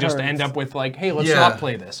eventually just hurts. end up with like, hey, let's Yeah. not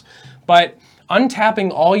play this. But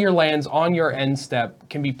untapping all your lands on your end step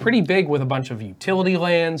can be pretty big with a bunch of utility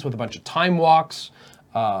lands, with a bunch of time walks,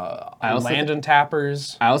 also land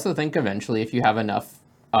untappers. I also think eventually, if you have enough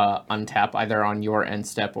untap either on your end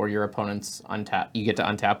step or your opponent's untap, you get to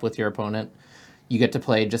untap with your opponent. You get to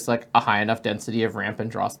play just like a high enough density of ramp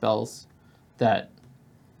and draw spells that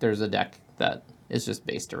there's a deck that is just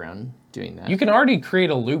based around doing that. You can already create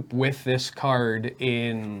a loop with this card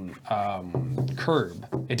in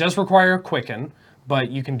Curb. It does require a Quicken,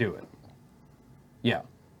 but you can do it. Yeah.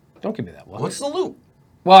 Don't give me that look. What's the loop?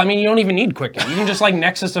 Well, I mean, you don't even need Quicken. You can just like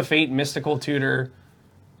Nexus of Fate, Mystical Tutor,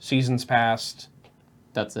 Seasons Past,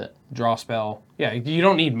 That's it. draw spell. Yeah, you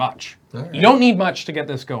don't need much. right. You don't need much to get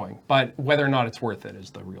this going, but whether or not it's worth it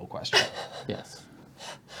is the real question. Yes.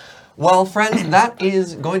 Well, friends, that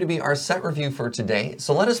is going to be our set review for today.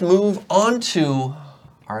 So let us move on to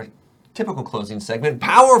our typical closing segment,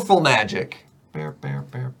 Powerful Magic. Bear, bear,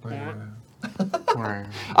 bear, bear.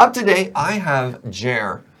 Up today, I have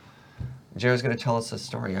Jer. Jer's going to tell us a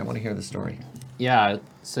story. I want to hear the story. Yeah.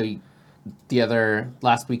 So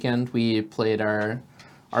last weekend we played our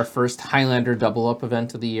first Highlander double up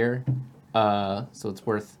event of the year. So it's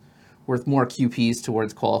worth more QPs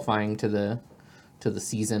towards qualifying to the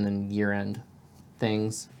season and year end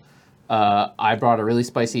things. I brought a really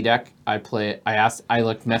spicy deck. I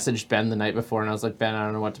messaged Ben the night before and I was like, Ben, I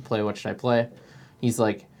don't know what to play. What should I play? He's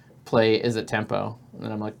like, play Is It Tempo?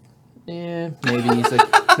 And I'm like, maybe. He's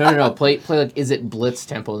like, no. Play like Is It Blitz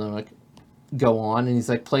Tempo? And I'm like, go on. And he's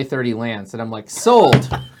like, play 30 lands. And I'm like, sold.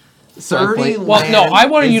 So I 30 played- Well, no, I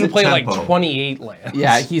wanted Is you to it play tempo? like 28 lands.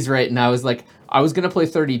 Yeah, he's right. And I was like, I was gonna play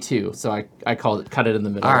 32, so I cut it in the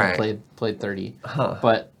middle All and right. played 30.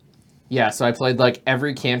 But yeah, so I played like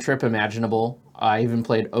every cantrip imaginable. I even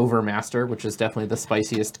played Overmaster, which is definitely the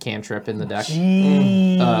spiciest cantrip in the deck.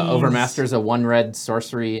 Overmaster is a 1-red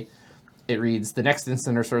sorcery. it reads, the next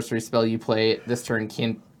instant or sorcery spell you play this turn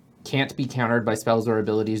can't be countered by spells or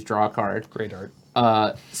abilities. Draw a card. Great art.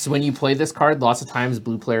 So when you play this card, lots of times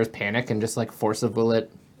blue players panic and just like force of will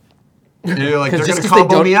it. You're like, they're Just going to 'cause they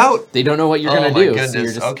combo don't- me out. They don't know what you're Oh gonna my do. goodness, you're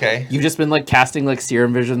just, okay. You've just been like casting like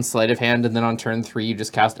Serum Vision, Sleight of Hand, and then on turn 3 you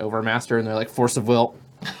just cast Overmaster, and they're like force of will.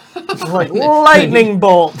 Like lightning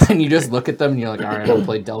bolt. And you just look at them and you're like, all right, I'll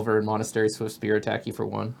play Delver and Monastery Swift Spear, attack you for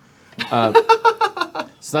 1.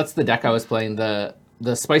 So that's the deck I was playing. The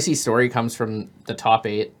spicy story comes from the top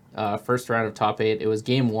 8. First round of top 8. It was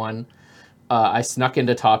game 1. I snuck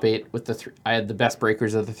into top 8 with I had the best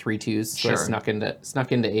breakers of the 3/2s, so Sure. I snuck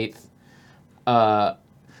into 8th.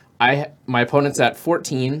 My opponent's at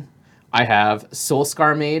 14. I have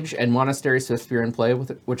Soulscar Mage and Monastery Swift Spear in play,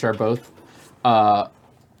 which are both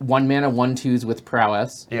 1 mana 1/2s with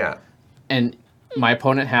prowess. Yeah. And my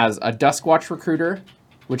opponent has a Duskwatch Recruiter,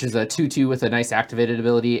 which is a 2/2 with a nice activated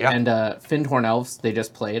ability, Yep. and Fyndhorn Elves they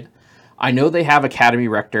just played. I know they have Academy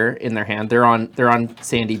Rector in their hand. They're on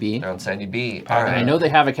Sandy B. Down Sandy B. And I know they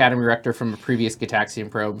have Academy Rector from a previous Gitaxian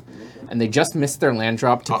Probe, and they just missed their land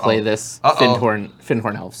drop to play this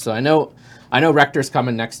Fyndhorn Elf. So I know Rector's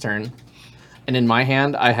coming next turn. And in my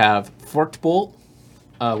hand, I have Forked Bolt,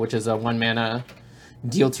 which is a 1 mana,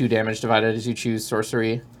 deal 2 damage divided as you choose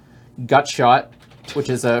sorcery. Gut Shot, which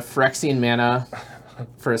is a Phyrexian mana,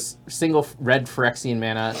 for a single red Phyrexian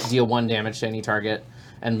mana, deal 1 damage to any target.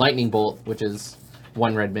 And Lightning Bolt, which is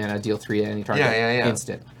 1 red mana, deal 3 to any target, Yeah.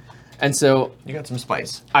 instant. And so You got some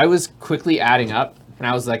spice. I was quickly adding up, and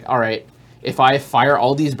I was like, all right, if I fire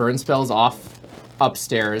all these burn spells off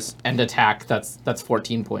upstairs and attack, that's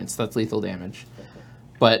 14 points. That's lethal damage.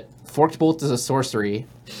 But Forked Bolt is a sorcery,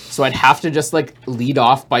 so I'd have to just like lead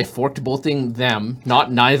off by Forked Bolting them,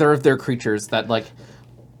 not neither of their creatures that like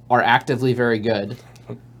are actively very good.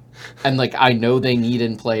 And like I know they need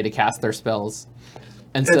in play to cast their spells.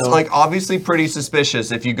 And so It's like obviously pretty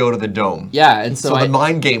suspicious if you go to the dome. yeah, and so So I the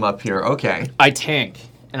mind game up here, okay. I tank,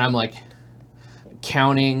 and I'm like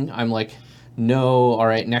counting. I'm like, no, all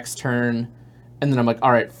right, next turn, and then I'm like,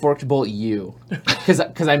 all right, Forked Bolt you,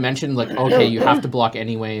 because I mentioned like, okay, you have to block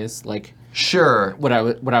anyways. Like Sure. what I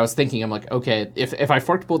was thinking, I'm like, okay, if I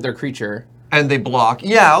Forked Bolt their creature, And they block.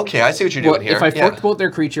 Yeah, okay, I see what you're doing well, here. if I Yeah. Forked Bolt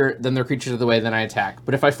their creature, then their creature's the way, then I attack.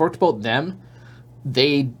 But if I Forked Bolt them,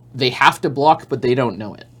 they have to block, but they don't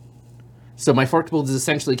know it. So my Forked Bolt is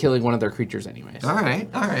essentially killing one of their creatures anyways. All right.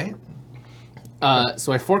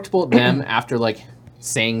 So I Forked Bolt them after like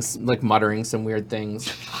muttering some weird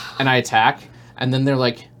things, and I attack, and then they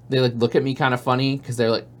look at me kind of funny because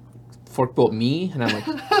they're like, Forked Bolt me, and I'm like,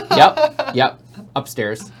 yep,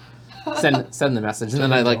 upstairs, send the message, and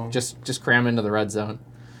then I like just cram into the red zone,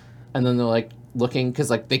 and then they're like looking because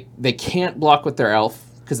like they can't block with their elf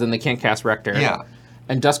because then they can't cast Rector. Yeah.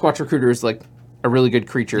 And Duskwatch Recruiter is like a really good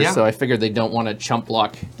creature, Yeah. so I figured they don't want to chump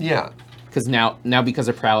block. Yeah. Because now because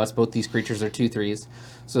of prowess, both these creatures are 2/3s.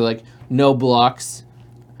 So like no blocks.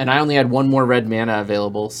 And I only had 1 more red mana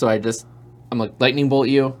available. So I'm like, Lightning Bolt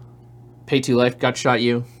you, pay 2 life, Gut Shot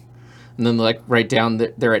you. And then like right down,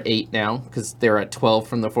 they're at 8 now. Because they're at 12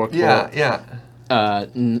 from the Forked Bolt. Yeah.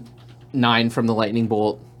 9 from the Lightning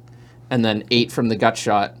Bolt. And then 8 from the Gut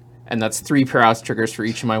Shot. And that's 3 prowess triggers for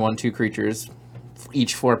each of my 1/2 creatures.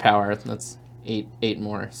 Each 4 power. That's 8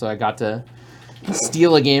 more. So I got to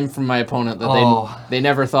steal a game from my opponent that they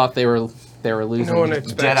never thought they were losing. No one Dead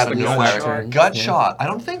expects out the of gut nowhere. shot. Gut Yeah. shot. I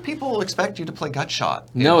don't think people will expect you to play gut shot.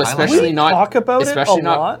 in No, Highlander. especially We not talk about it especially a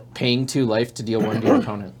not lot. paying 2 life to deal 1 to your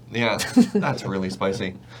opponent. Yeah, that's really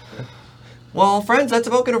spicy. Well, friends, that's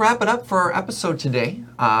about going to wrap it up for our episode today.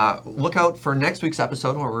 Look out for next week's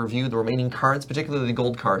episode where we review the remaining cards, particularly the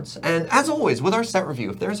gold cards. And as always, with our set review,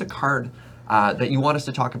 if there's a card that you want us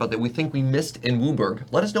to talk about that we think we missed in Wooburg,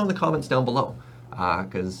 let us know in the comments down below.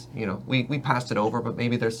 Because, we passed it over, but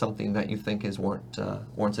maybe there's something that you think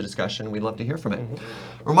warrants a discussion. We'd love to hear from it.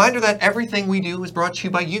 Reminder that everything we do is brought to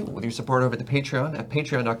you by you with your support over at the Patreon at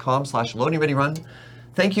patreon.com/loadingreadyrun.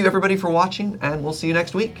 Thank you, everybody, for watching, and we'll see you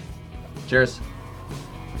next week. Cheers.